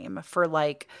my name for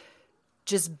like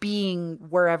just being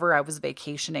wherever I was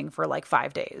vacationing for like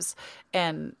 5 days.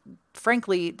 And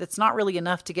frankly, that's not really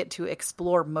enough to get to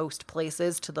explore most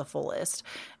places to the fullest.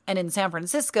 And in San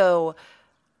Francisco,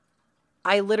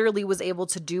 I literally was able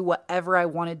to do whatever I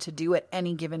wanted to do at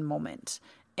any given moment.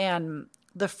 And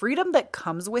the freedom that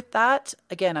comes with that,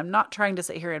 again, I'm not trying to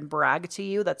sit here and brag to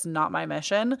you. That's not my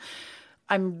mission.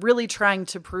 I'm really trying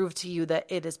to prove to you that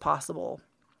it is possible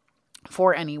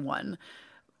for anyone,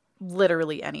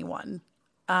 literally anyone.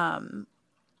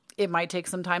 It might take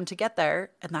some time to get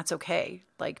there, and that's okay.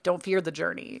 Like, don't fear the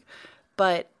journey.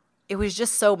 But it was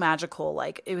just so magical.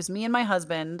 Like, it was me and my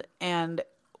husband, and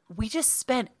we just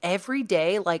spent every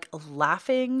day like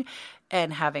laughing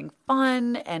and having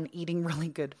fun and eating really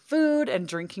good food and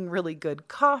drinking really good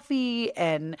coffee.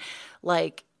 And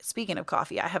like, speaking of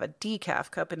coffee, I have a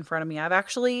decaf cup in front of me. I've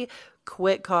actually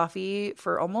quit coffee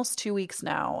for almost 2 weeks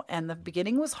now. And the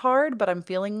beginning was hard, but I'm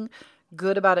feeling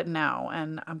good about it now.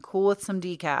 And I'm cool with some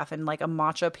decaf and like a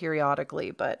matcha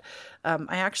periodically. But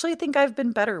I actually think I've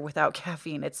been better without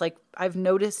caffeine. It's like I've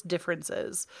noticed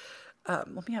differences.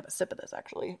 Let me have a sip of this,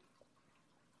 actually.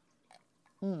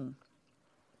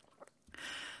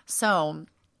 So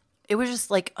it was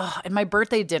just like, and my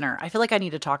birthday dinner. I feel like I need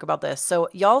to talk about this. So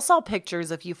y'all saw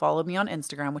pictures if you follow me on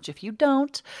Instagram, which if you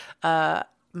don't, my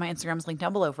Instagram's linked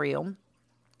down below for you.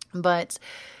 But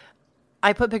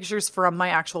I put pictures from my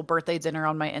actual birthday dinner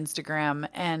on my Instagram,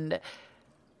 and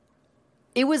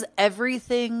it was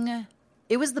everything.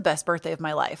 It was the best birthday of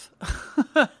my life.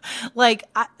 Like,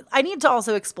 I need to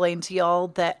also explain to y'all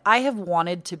that I have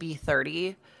wanted to be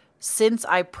 30 since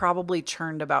I probably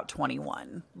turned about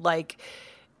 21. Like,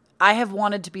 I have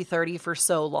wanted to be 30 for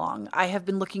so long. I have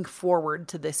been looking forward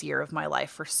to this year of my life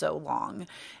for so long.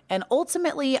 And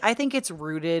ultimately, I think it's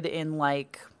rooted in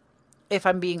like, if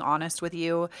I'm being honest with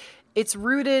you, it's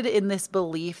rooted in this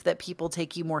belief that people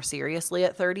take you more seriously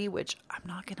at 30, which I'm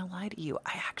not going to lie to you.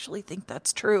 I actually think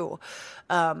that's true.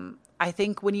 I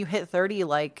think when you hit 30,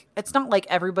 like, it's not like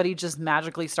everybody just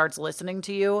magically starts listening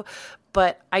to you,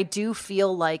 but I do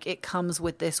feel like it comes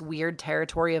with this weird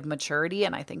territory of maturity.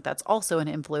 And I think that's also an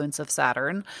influence of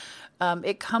Saturn.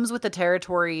 It comes with the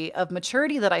territory of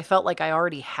maturity that I felt like I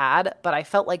already had, but I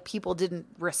felt like people didn't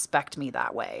respect me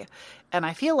that way. And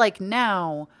I feel like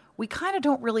now we kind of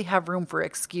don't really have room for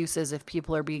excuses if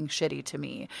people are being shitty to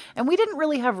me. And we didn't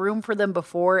really have room for them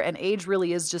before, and age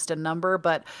really is just a number.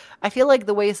 But I feel like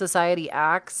the way society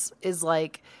acts is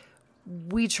like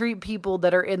we treat people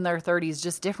that are in their 30s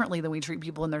just differently than we treat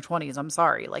people in their 20s. I'm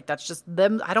sorry. Like, that's just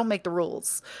them. I don't make the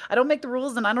rules. I don't make the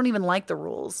rules, and I don't even like the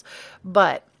rules.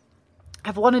 But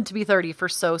I've wanted to be 30 for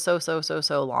so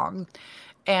long.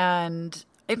 And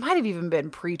it might have even been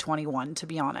pre-21, to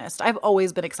be honest. I've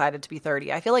always been excited to be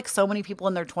 30. I feel like so many people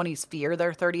in their 20s fear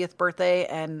their 30th birthday.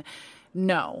 And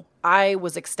no, I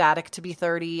was ecstatic to be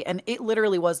 30. And it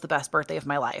literally was the best birthday of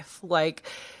my life. Like,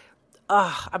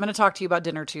 I'm going to talk to you about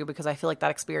dinner too, because I feel like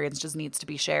that experience just needs to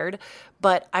be shared.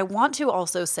 But I want to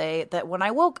also say that when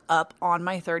I woke up on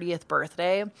my 30th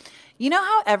birthday, you know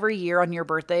how every year on your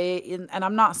birthday, and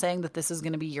I'm not saying that this is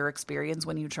going to be your experience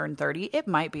when you turn 30, it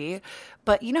might be,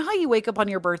 but you know how you wake up on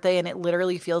your birthday and it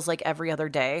literally feels like every other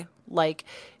day? Like,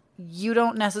 you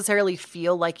don't necessarily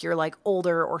feel like you're like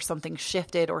older or something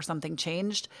shifted or something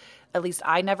changed. At least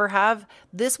I never have.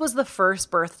 This was the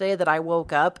first birthday that I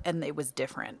woke up and it was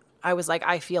different. I was like,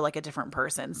 I feel like a different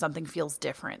person. Something feels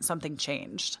different. Something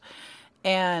changed.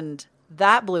 And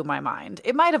that blew my mind.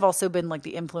 It might have also been like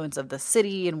the influence of the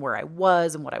city and where I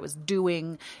was and what I was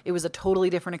doing. It was a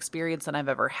totally different experience than I've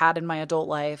ever had in my adult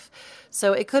life.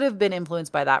 So it could have been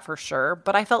influenced by that for sure.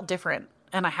 But I felt different,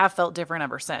 and I have felt different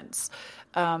ever since.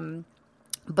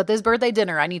 But this birthday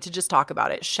dinner, I need to just talk about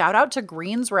it. Shout out to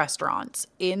Green's Restaurant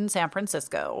in San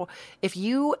Francisco. If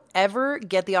you ever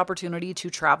get the opportunity to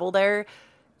travel there,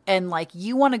 and like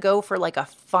you want to go for like a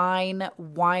fine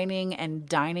wining and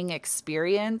dining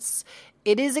experience,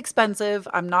 it is expensive.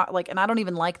 I'm not like, and I don't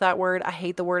even like that word. I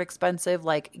hate the word expensive.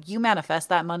 Like, you manifest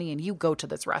that money and you go to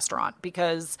this restaurant,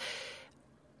 because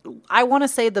I want to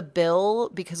say the bill,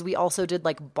 because we also did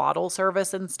like bottle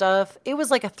service and stuff, it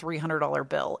was like a $300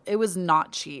 bill. It was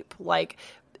not cheap. Like,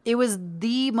 it was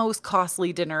the most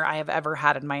costly dinner I have ever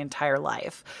had in my entire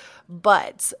life.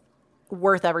 But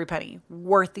worth every penny,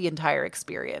 worth the entire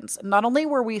experience. Not only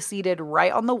were we seated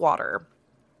right on the water,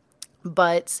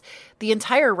 but the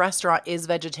entire restaurant is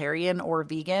vegetarian or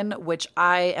vegan, which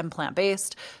I am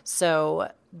plant-based. So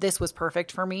this was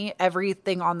perfect for me.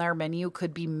 Everything on their menu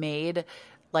could be made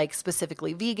like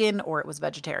specifically vegan, or it was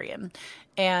vegetarian.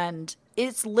 And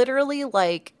it's literally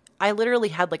like, I literally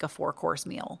had like a 4-course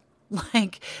meal.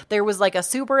 Like, there was like a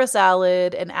soup or a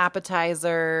salad, an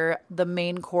appetizer, the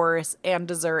main course, and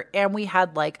dessert. And we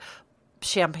had like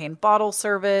champagne bottle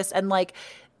service. And like,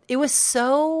 it was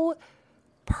so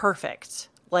perfect.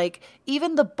 Like,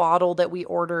 even the bottle that we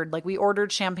ordered, like we ordered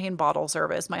champagne bottle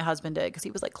service. My husband did, because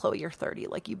he was like, Chloe, you're 30.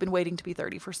 Like, you've been waiting to be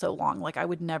 30 for so long. Like, I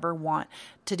would never want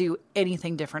to do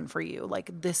anything different for you. Like,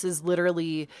 this is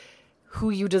literally who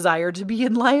you desire to be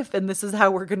in life, and this is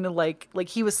how we're going to like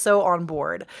he was so on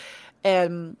board.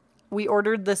 And we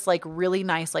ordered this like really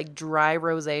nice like dry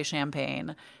rosé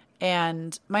champagne.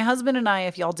 And my husband and I,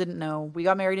 if y'all didn't know, we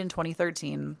got married in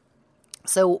 2013.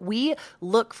 So we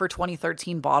look for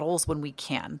 2013 bottles when we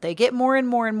can. They get more and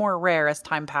more and more rare as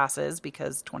time passes,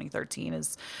 because 2013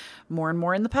 is more and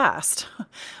more in the past.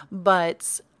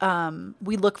 But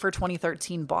we look for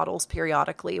 2013 bottles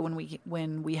periodically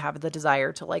when we have the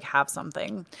desire to like have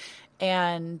something.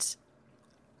 And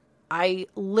I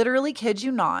literally kid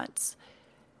you not,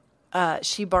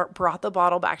 she brought the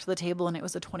bottle back to the table, and it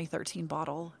was a 2013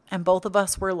 bottle. And both of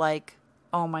us were like,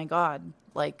 oh my God,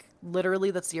 like literally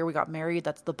that's the year we got married.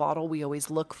 That's the bottle we always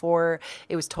look for.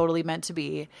 It was totally meant to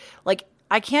be. Like,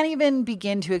 I can't even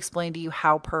begin to explain to you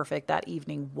how perfect that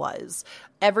evening was.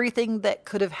 Everything that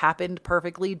could have happened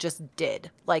perfectly just did.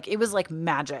 Like, it was like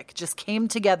magic, just came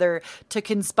together to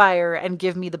conspire and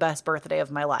give me the best birthday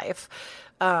of my life.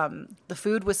 The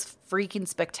food was freaking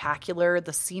spectacular.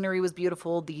 The scenery was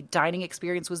beautiful. The dining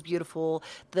experience was beautiful.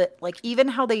 Like, even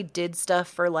how they did stuff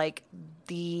for like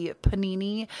the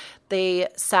panini, they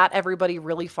sat everybody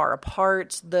really far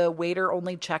apart. The waiter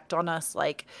only checked on us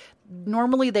like,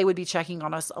 normally they would be checking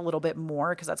on us a little bit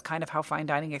more, because that's kind of how fine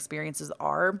dining experiences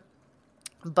are.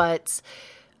 But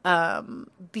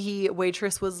the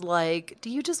waitress was like, do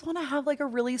you just want to have like a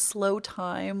really slow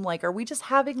time? Like, are we just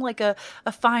having like a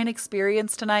fine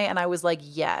experience tonight? And I was like,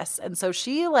 yes. And so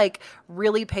she like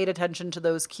really paid attention to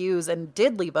those cues and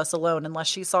did leave us alone unless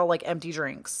she saw like empty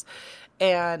drinks.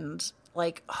 And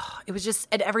like, oh, it was just,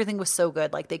 and everything was so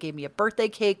good. Like, they gave me a birthday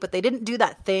cake, but they didn't do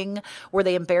that thing where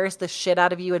they embarrass the shit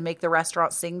out of you and make the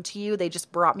restaurant sing to you. They just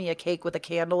brought me a cake with a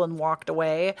candle and walked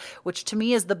away, which to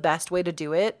me is the best way to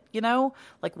do it, you know?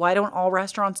 Like, why don't all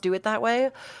restaurants do it that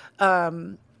way?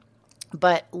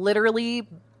 But literally,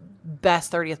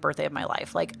 best 30th birthday of my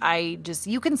life. Like,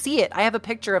 you can see it. I have a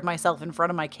picture of myself in front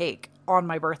of my cake on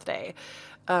my birthday.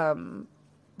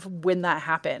 When that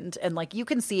happened, and like you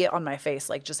can see it on my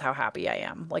face, like just how happy I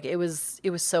am. Like it was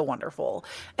so wonderful.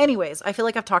 Anyways, I feel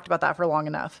like I've talked about that for long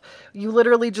enough. You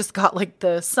literally just got like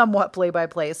the somewhat play by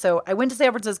play. So I went to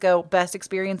San Francisco, best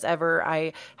experience ever.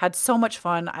 I had so much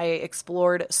fun. I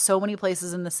explored so many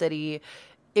places in the city.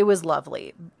 It was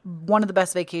lovely. One of the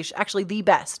best vacation, actually the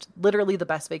best, literally the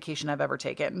best vacation I've ever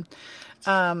taken.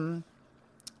 And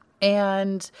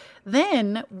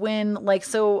then when like,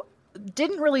 so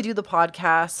didn't really do the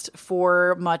podcast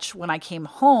for much when I came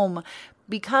home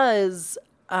because,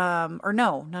 or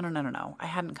no. I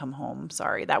hadn't come home.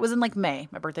 Sorry. That was in like May.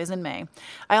 My birthday's in May.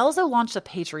 I also launched a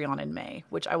Patreon in May,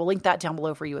 which I will link that down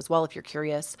below for you as well if you're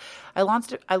curious. I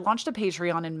launched a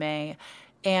Patreon in May,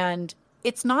 and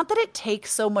it's not that it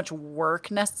takes so much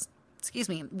work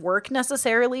necessarily.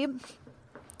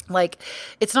 Like,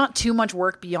 it's not too much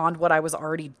work beyond what I was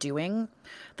already doing.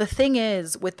 The thing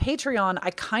is, with Patreon,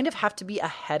 I kind of have to be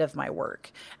ahead of my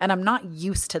work, and I'm not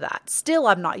used to that. Still,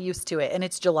 I'm not used to it, and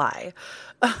it's July.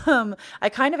 I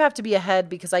kind of have to be ahead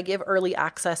because I give early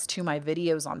access to my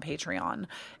videos on Patreon.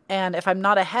 And if I'm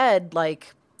not ahead,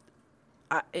 like,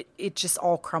 it just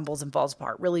all crumbles and falls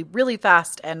apart really, really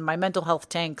fast, and my mental health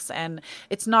tanks, and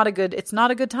it's not a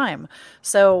good time.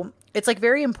 So it's like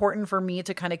very important for me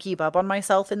to kind of keep up on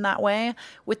myself in that way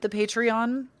with the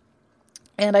Patreon.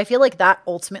 And I feel like that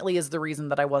ultimately is the reason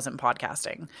that I wasn't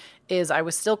podcasting, is I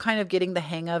was still kind of getting the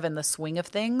hang of and the swing of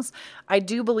things. I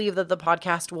do believe that the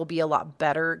podcast will be a lot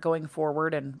better going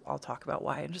forward, and I'll talk about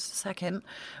why in just a second.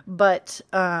 But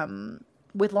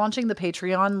with launching the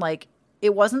Patreon, like,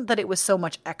 it wasn't that it was so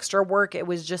much extra work. It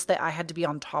was just that I had to be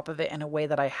on top of it in a way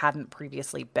that I hadn't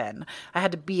previously been. I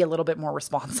had to be a little bit more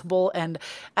responsible. And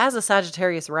as a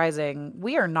Sagittarius rising,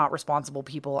 we are not responsible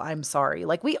people. I'm sorry.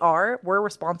 Like, we're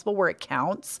responsible where it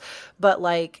counts. But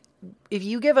like, if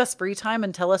you give us free time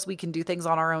and tell us we can do things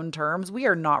on our own terms, we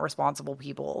are not responsible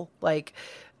people. Like,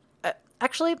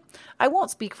 actually, I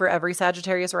won't speak for every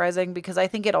Sagittarius rising because I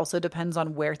think it also depends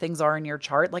on where things are in your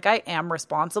chart. Like, I am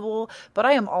responsible, but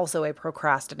I am also a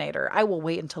procrastinator. I will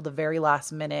wait until the very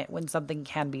last minute when something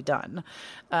can be done.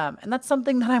 And that's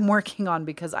something that I'm working on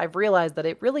because I've realized that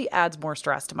it really adds more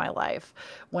stress to my life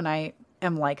when I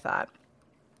am like that.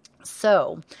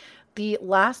 So the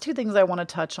last two things I want to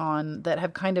touch on that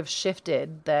have kind of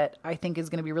shifted that I think is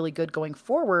going to be really good going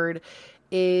forward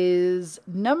is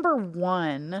number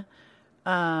one,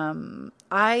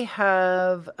 I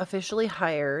have officially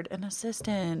hired an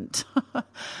assistant,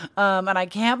 and I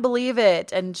can't believe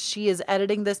it. And she is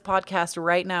editing this podcast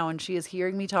right now, and she is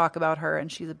hearing me talk about her,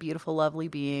 and she's a beautiful, lovely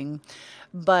being.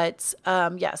 But,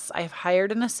 yes, I've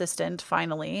hired an assistant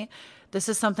finally. This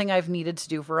is something I've needed to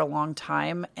do for a long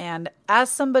time. And as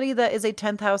somebody that is a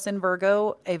 10th house in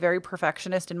Virgo, a very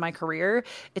perfectionist in my career,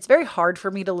 it's very hard for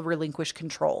me to relinquish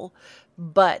control.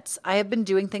 But I have been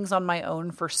doing things on my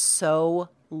own for so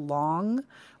long.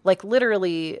 Like,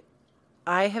 literally,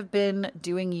 I have been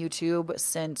doing YouTube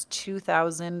since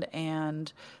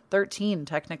 2013,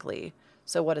 technically.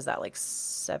 So what is that, like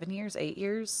 7 years, 8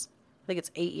 years? I think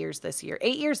it's 8 years this year.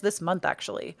 8 years this month,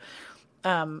 actually.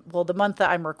 Well, the month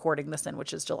that I'm recording this in,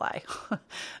 which is July,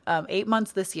 8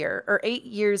 months this year, or 8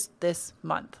 years this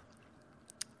month.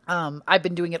 I've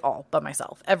been doing it all by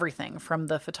myself, everything from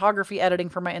the photography editing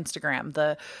for my Instagram,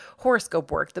 the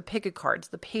horoscope work, the pick a cards,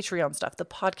 the Patreon stuff, the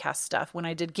podcast stuff. When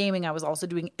I did gaming, I was also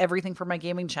doing everything for my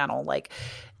gaming channel, like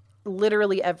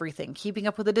literally everything, keeping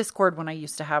up with the Discord when I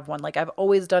used to have one. Like, I've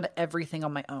always done everything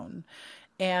on my own.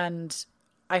 And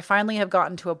I finally have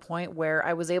gotten to a point where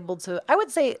I was able to, I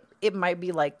would say it might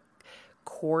be like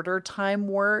quarter time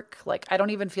work. Like, I don't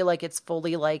even feel like it's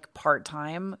fully like part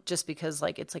time, just because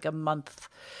like it's like a month.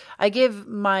 I give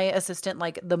my assistant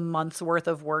like the month's worth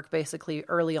of work basically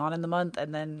early on in the month,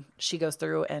 and then she goes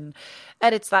through and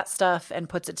edits that stuff and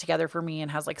puts it together for me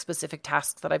and has like specific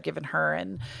tasks that I've given her.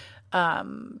 And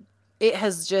it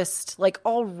has just like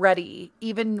already,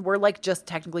 even we're like just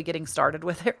technically getting started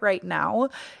with it right now.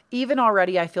 Even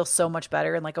already, I feel so much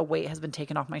better and like a weight has been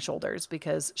taken off my shoulders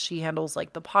because she handles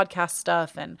like the podcast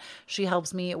stuff and she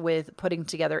helps me with putting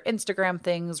together Instagram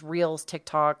things, reels,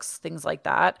 TikToks, things like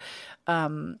that.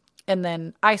 And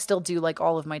then I still do like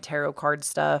all of my tarot card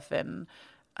stuff and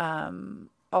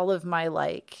all of my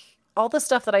like all the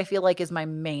stuff that I feel like is my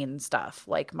main stuff,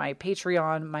 like my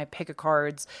Patreon, my pick a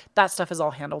cards, that stuff is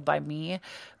all handled by me.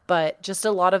 But just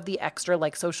a lot of the extra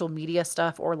like social media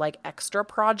stuff or like extra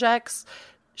projects,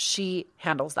 she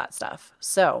handles that stuff.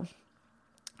 So,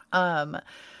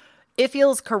 it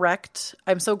feels correct.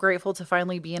 I'm so grateful to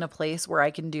finally be in a place where I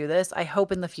can do this. I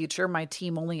hope in the future my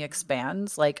team only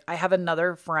expands. Like I have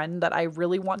another friend that I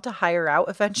really want to hire out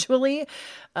eventually.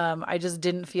 I just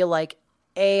didn't feel like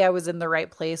I was in the right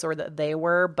place or that they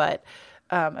were, but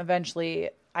eventually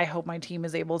I hope my team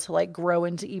is able to like grow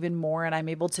into even more and I'm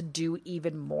able to do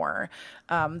even more.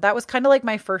 That was kind of like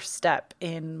my first step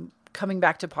in coming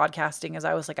back to podcasting is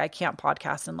I was like, I can't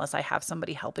podcast unless I have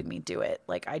somebody helping me do it.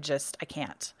 Like I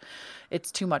can't.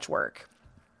 It's too much work.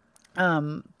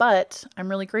 But I'm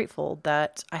really grateful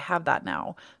that I have that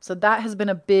now. So that has been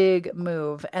a big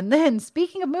move. And then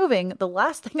speaking of moving, the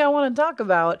last thing I want to talk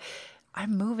about,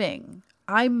 I'm moving.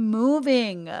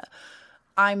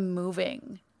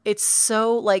 It's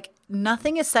so like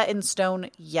nothing is set in stone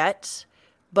yet,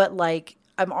 but like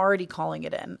I'm already calling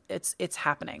it in. It's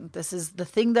happening. This is the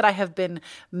thing that I have been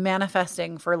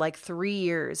manifesting for like 3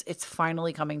 years. It's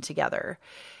finally coming together.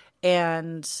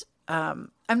 And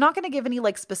I'm not going to give any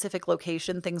like specific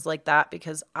location, things like that,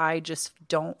 because I just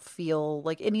don't feel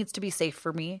like it needs to be safe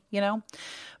for me, you know?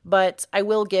 But I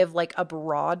will give like a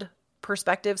broad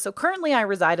perspective. So currently I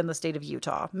reside in the state of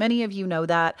Utah. Many of you know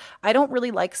that. I don't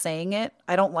really like saying it.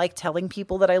 I don't like telling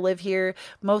people that I live here,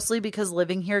 mostly because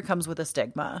living here comes with a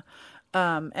stigma.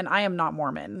 And I am not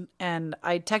Mormon. And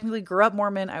I technically grew up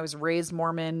Mormon. I was raised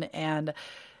Mormon. And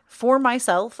for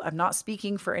myself, I'm not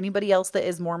speaking for anybody else that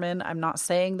is Mormon. I'm not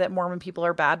saying that Mormon people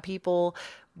are bad people.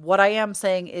 What I am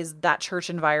saying is that church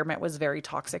environment was very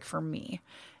toxic for me.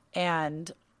 And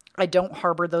I don't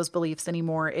harbor those beliefs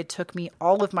anymore. It took me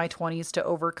all of my 20s to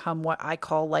overcome what I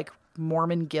call like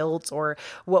Mormon guilt or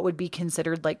what would be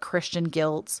considered like Christian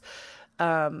guilt.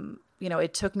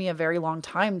 It took me a very long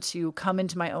time to come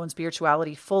into my own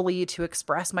spirituality fully, to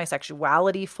express my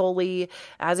sexuality fully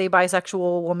as a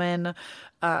bisexual woman.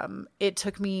 It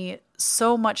took me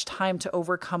so much time to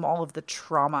overcome all of the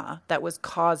trauma that was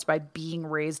caused by being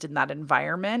raised in that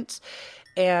environment.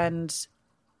 And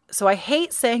so I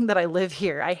hate saying that I live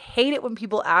here. I hate it when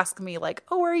people ask me like,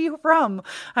 oh, where are you from?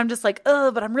 I'm just like,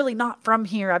 oh, but I'm really not from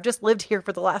here. I've just lived here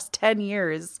for the last 10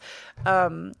 years.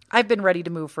 I've been ready to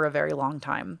move for a very long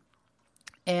time.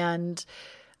 And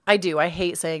I do. I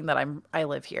hate saying that I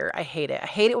live here. I hate it. I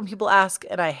hate it when people ask,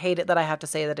 and I hate it that I have to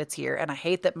say that it's here. And I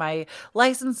hate that my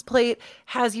license plate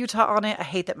has Utah on it. I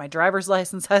hate that my driver's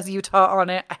license has Utah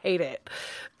on it. I hate it.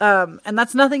 And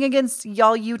that's nothing against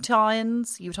y'all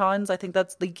Utahns. I think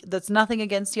that's nothing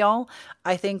against y'all.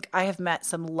 I think I have met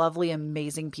some lovely,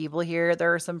 amazing people here.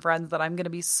 There are some friends that I'm going to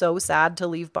be so sad to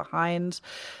leave behind.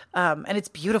 And it's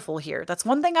beautiful here. That's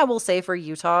one thing I will say for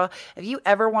Utah. If you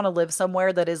ever want to live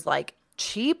somewhere that is like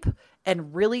cheap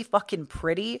and really fucking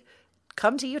pretty,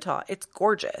 come to Utah. It's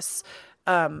gorgeous.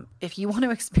 If you want to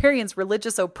experience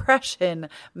religious oppression,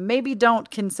 maybe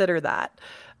don't consider that.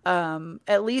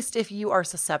 At least if you are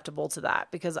susceptible to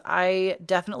that, because I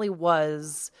definitely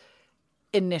was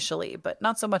initially, but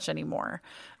not so much anymore.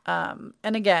 And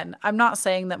again, I'm not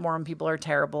saying that Mormon people are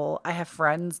terrible. I have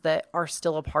friends that are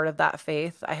still a part of that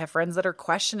faith. I have friends that are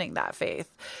questioning that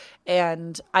faith,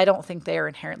 and I don't think they are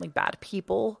inherently bad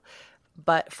people.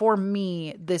 But for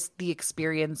me, the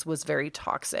experience was very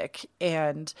toxic,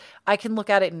 and I can look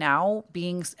at it now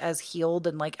being as healed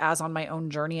and like as on my own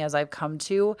journey as I've come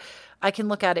to. I can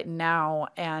look at it now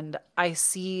and I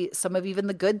see some of even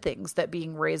the good things that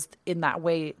being raised in that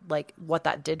way, like what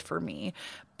that did for me.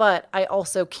 But I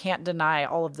also can't deny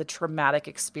all of the traumatic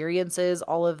experiences,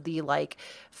 all of the like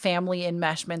family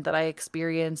enmeshment that I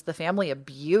experienced, the family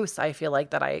abuse I feel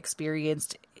like that I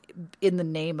experienced in the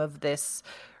name of this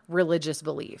religious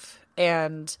belief.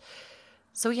 And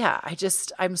so, yeah,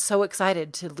 I'm so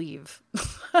excited to leave.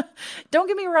 Don't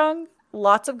get me wrong.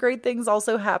 Lots of great things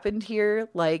also happened here.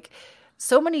 Like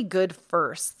so many good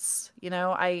firsts,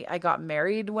 I got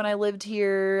married when I lived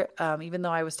here. Even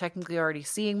though I was technically already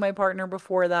seeing my partner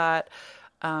before that.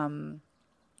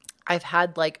 I've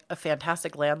had like a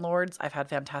fantastic landlords. I've had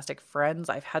fantastic friends.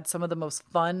 I've had some of the most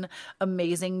fun,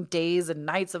 amazing days and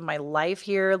nights of my life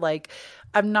here. Like,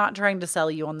 I'm not trying to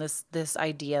sell you on this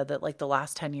idea that like the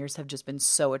last 10 years have just been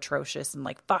so atrocious and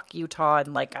like fuck Utah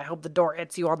and like I hope the door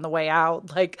hits you on the way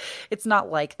out. Like, it's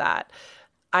not like that.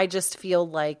 I just feel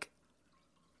like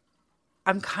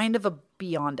I'm kind of a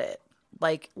beyond it.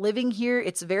 Like living here,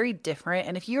 it's very different.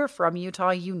 And if you're from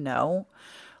Utah, you know,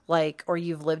 like, or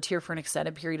you've lived here for an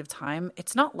extended period of time,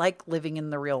 it's not like living in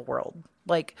the real world.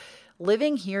 Like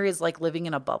living here is like living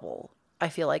in a bubble. I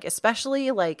feel like,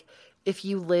 especially like if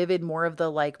you live in more of the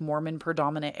like Mormon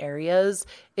predominant areas,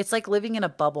 it's like living in a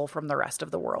bubble from the rest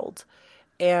of the world.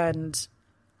 And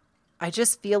I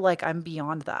just feel like I'm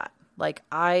beyond that.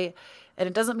 And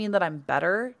it doesn't mean that I'm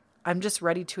better. I'm just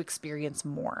ready to experience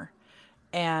more.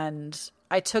 And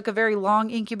I took a very long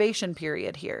incubation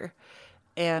period here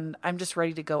and I'm just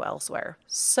ready to go elsewhere.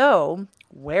 So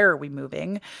where are we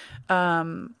moving?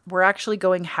 We're actually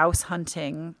going house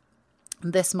hunting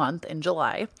this month in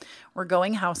July. We're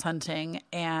going house hunting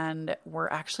and we're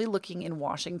actually looking in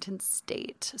Washington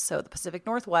State. So the Pacific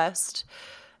Northwest.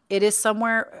 It is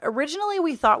somewhere, originally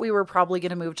we thought we were probably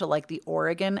going to move to like the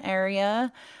Oregon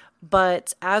area.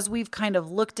 But as we've kind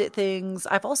of looked at things,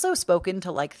 I've also spoken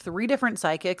to like 3 different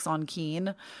psychics on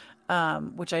Keen,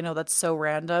 which I know that's so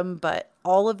random, but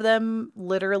all of them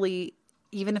literally,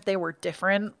 even if they were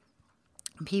different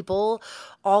people,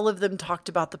 all of them talked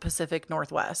about the Pacific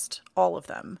Northwest, all of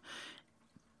them.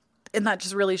 And that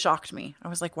just really shocked me. I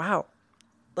was like, wow.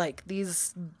 Like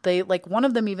one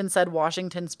of them even said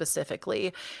Washington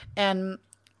specifically. And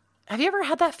have you ever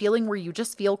had that feeling where you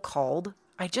just feel called?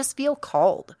 I just feel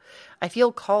called. I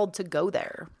feel called to go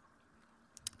there.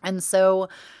 And so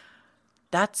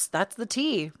that's the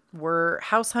tea. We're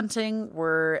house hunting.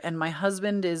 And my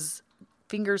husband is,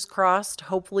 fingers crossed,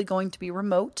 hopefully going to be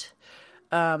remote.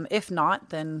 If not,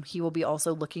 then he will be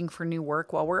also looking for new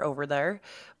work while we're over there.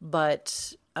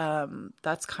 But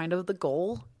that's kind of the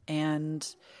goal. And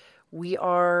we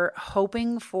are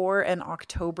hoping for an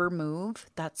October move.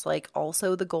 That's like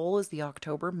also the goal is the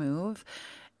October move.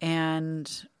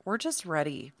 And we're just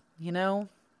ready, you know,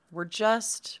 we're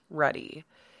just ready.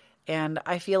 And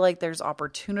I feel like there's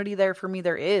opportunity there for me.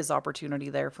 There is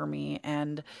opportunity there for me.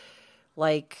 And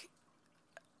like,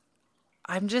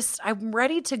 I'm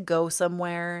ready to go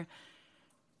somewhere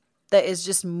that is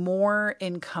just more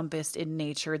encompassed in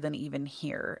nature than even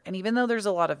here. And even though there's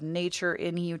a lot of nature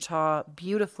in Utah,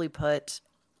 beautifully put,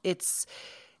 it's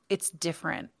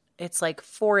different. It's like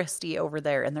foresty over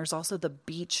there. And there's also the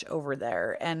beach over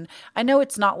there. And I know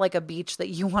it's not like a beach that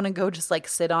you want to go just like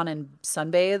sit on and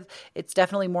sunbathe. It's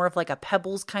definitely more of like a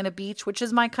pebbles kind of beach, which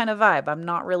is my kind of vibe. I'm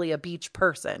not really a beach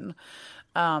person.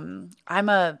 I'm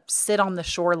a sit on the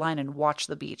shoreline and watch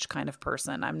the beach kind of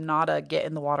person. I'm not a get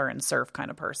in the water and surf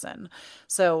kind of person.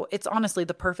 So it's honestly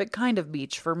the perfect kind of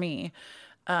beach for me.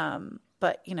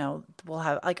 But you know, we'll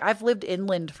have, like, I've lived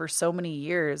inland for so many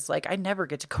years. Like I never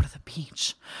get to go to the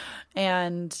beach.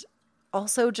 And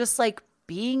also just like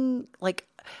being like,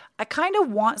 I kind of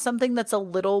want something that's a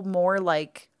little more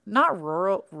like not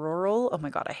rural. Oh my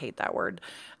God. I hate that word.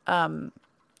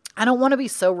 I don't want to be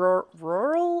so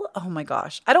rural. Oh my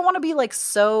gosh. I don't want to be like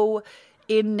so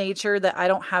in nature that I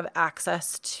don't have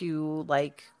access to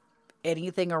like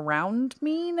anything around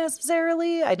me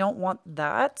necessarily. I don't want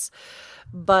that.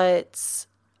 But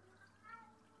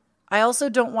I also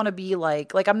don't want to be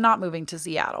like I'm not moving to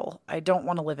Seattle. I don't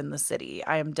want to live in the city.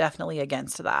 I am definitely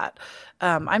against that.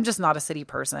 I'm just not a city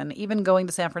person. Even going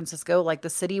to San Francisco, like the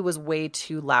city was way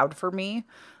too loud for me.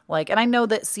 Like, and I know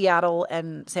that Seattle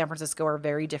and San Francisco are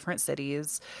very different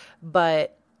cities,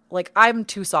 but like I'm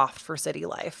too soft for city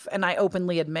life. And I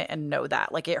openly admit and know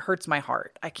that. Like it hurts my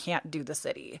heart. I can't do the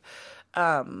city.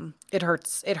 It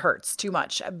hurts too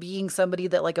much. Being somebody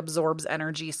that like absorbs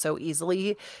energy so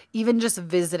easily, even just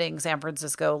visiting San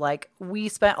Francisco, like we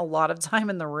spent a lot of time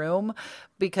in the room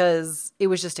because it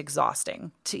was just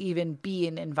exhausting to even be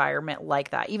in an environment like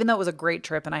that. Even though it was a great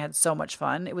trip and I had so much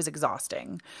fun, it was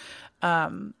exhausting.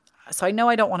 So I know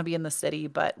I don't want to be in the city,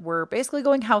 but we're basically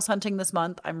going house hunting this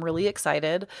month. I'm really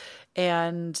excited.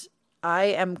 And I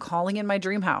am calling in my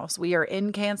dream house. We are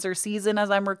in Cancer season as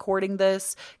I'm recording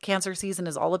this. Cancer season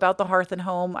is all about the hearth and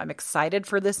home. I'm excited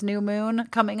for this new moon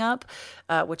coming up,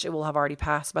 which it will have already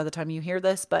passed by the time you hear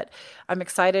this, but I'm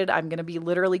excited. I'm going to be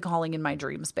literally calling in my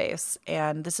dream space.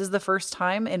 And this is the first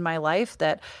time in my life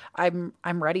that I'm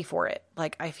ready for it.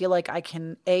 Like, I feel like I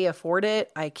can afford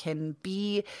it.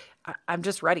 I'm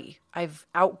just ready. I've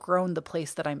outgrown the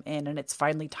place that I'm in, and it's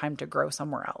finally time to grow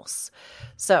somewhere else.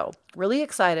 So, really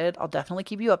excited. I'll definitely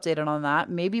keep you updated on that.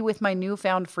 Maybe with my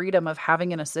newfound freedom of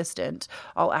having an assistant,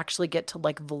 I'll actually get to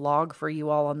like vlog for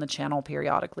you all on the channel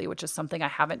periodically, which is something I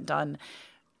haven't done,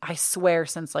 I swear,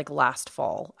 since like last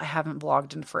fall. I haven't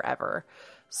vlogged in forever.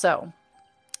 So,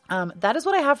 that is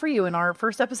what I have for you in our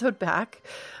first episode back.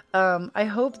 I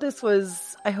hope this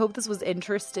was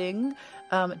interesting.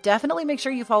 Definitely make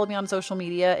sure you follow me on social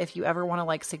media if you ever want to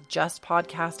like suggest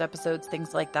podcast episodes,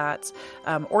 things like that,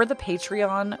 or the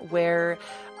Patreon, where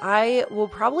I will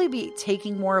probably be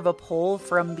taking more of a poll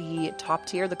from the top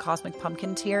tier, the Cosmic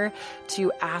Pumpkin tier,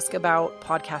 to ask about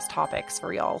podcast topics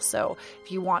for y'all. So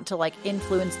if you want to like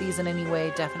influence these in any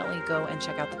way, definitely go and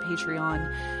check out the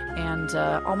Patreon. And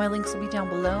all my links will be down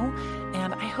below.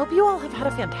 And I hope you all have had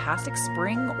a fantastic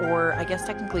spring, or I guess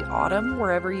technically autumn,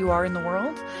 wherever you are in the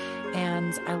world.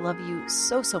 And I love you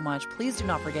so, so much. Please do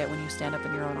not forget, when you stand up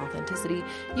in your own authenticity,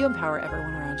 you empower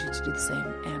everyone around you to do the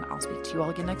same. And I'll speak to you all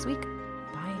again next week.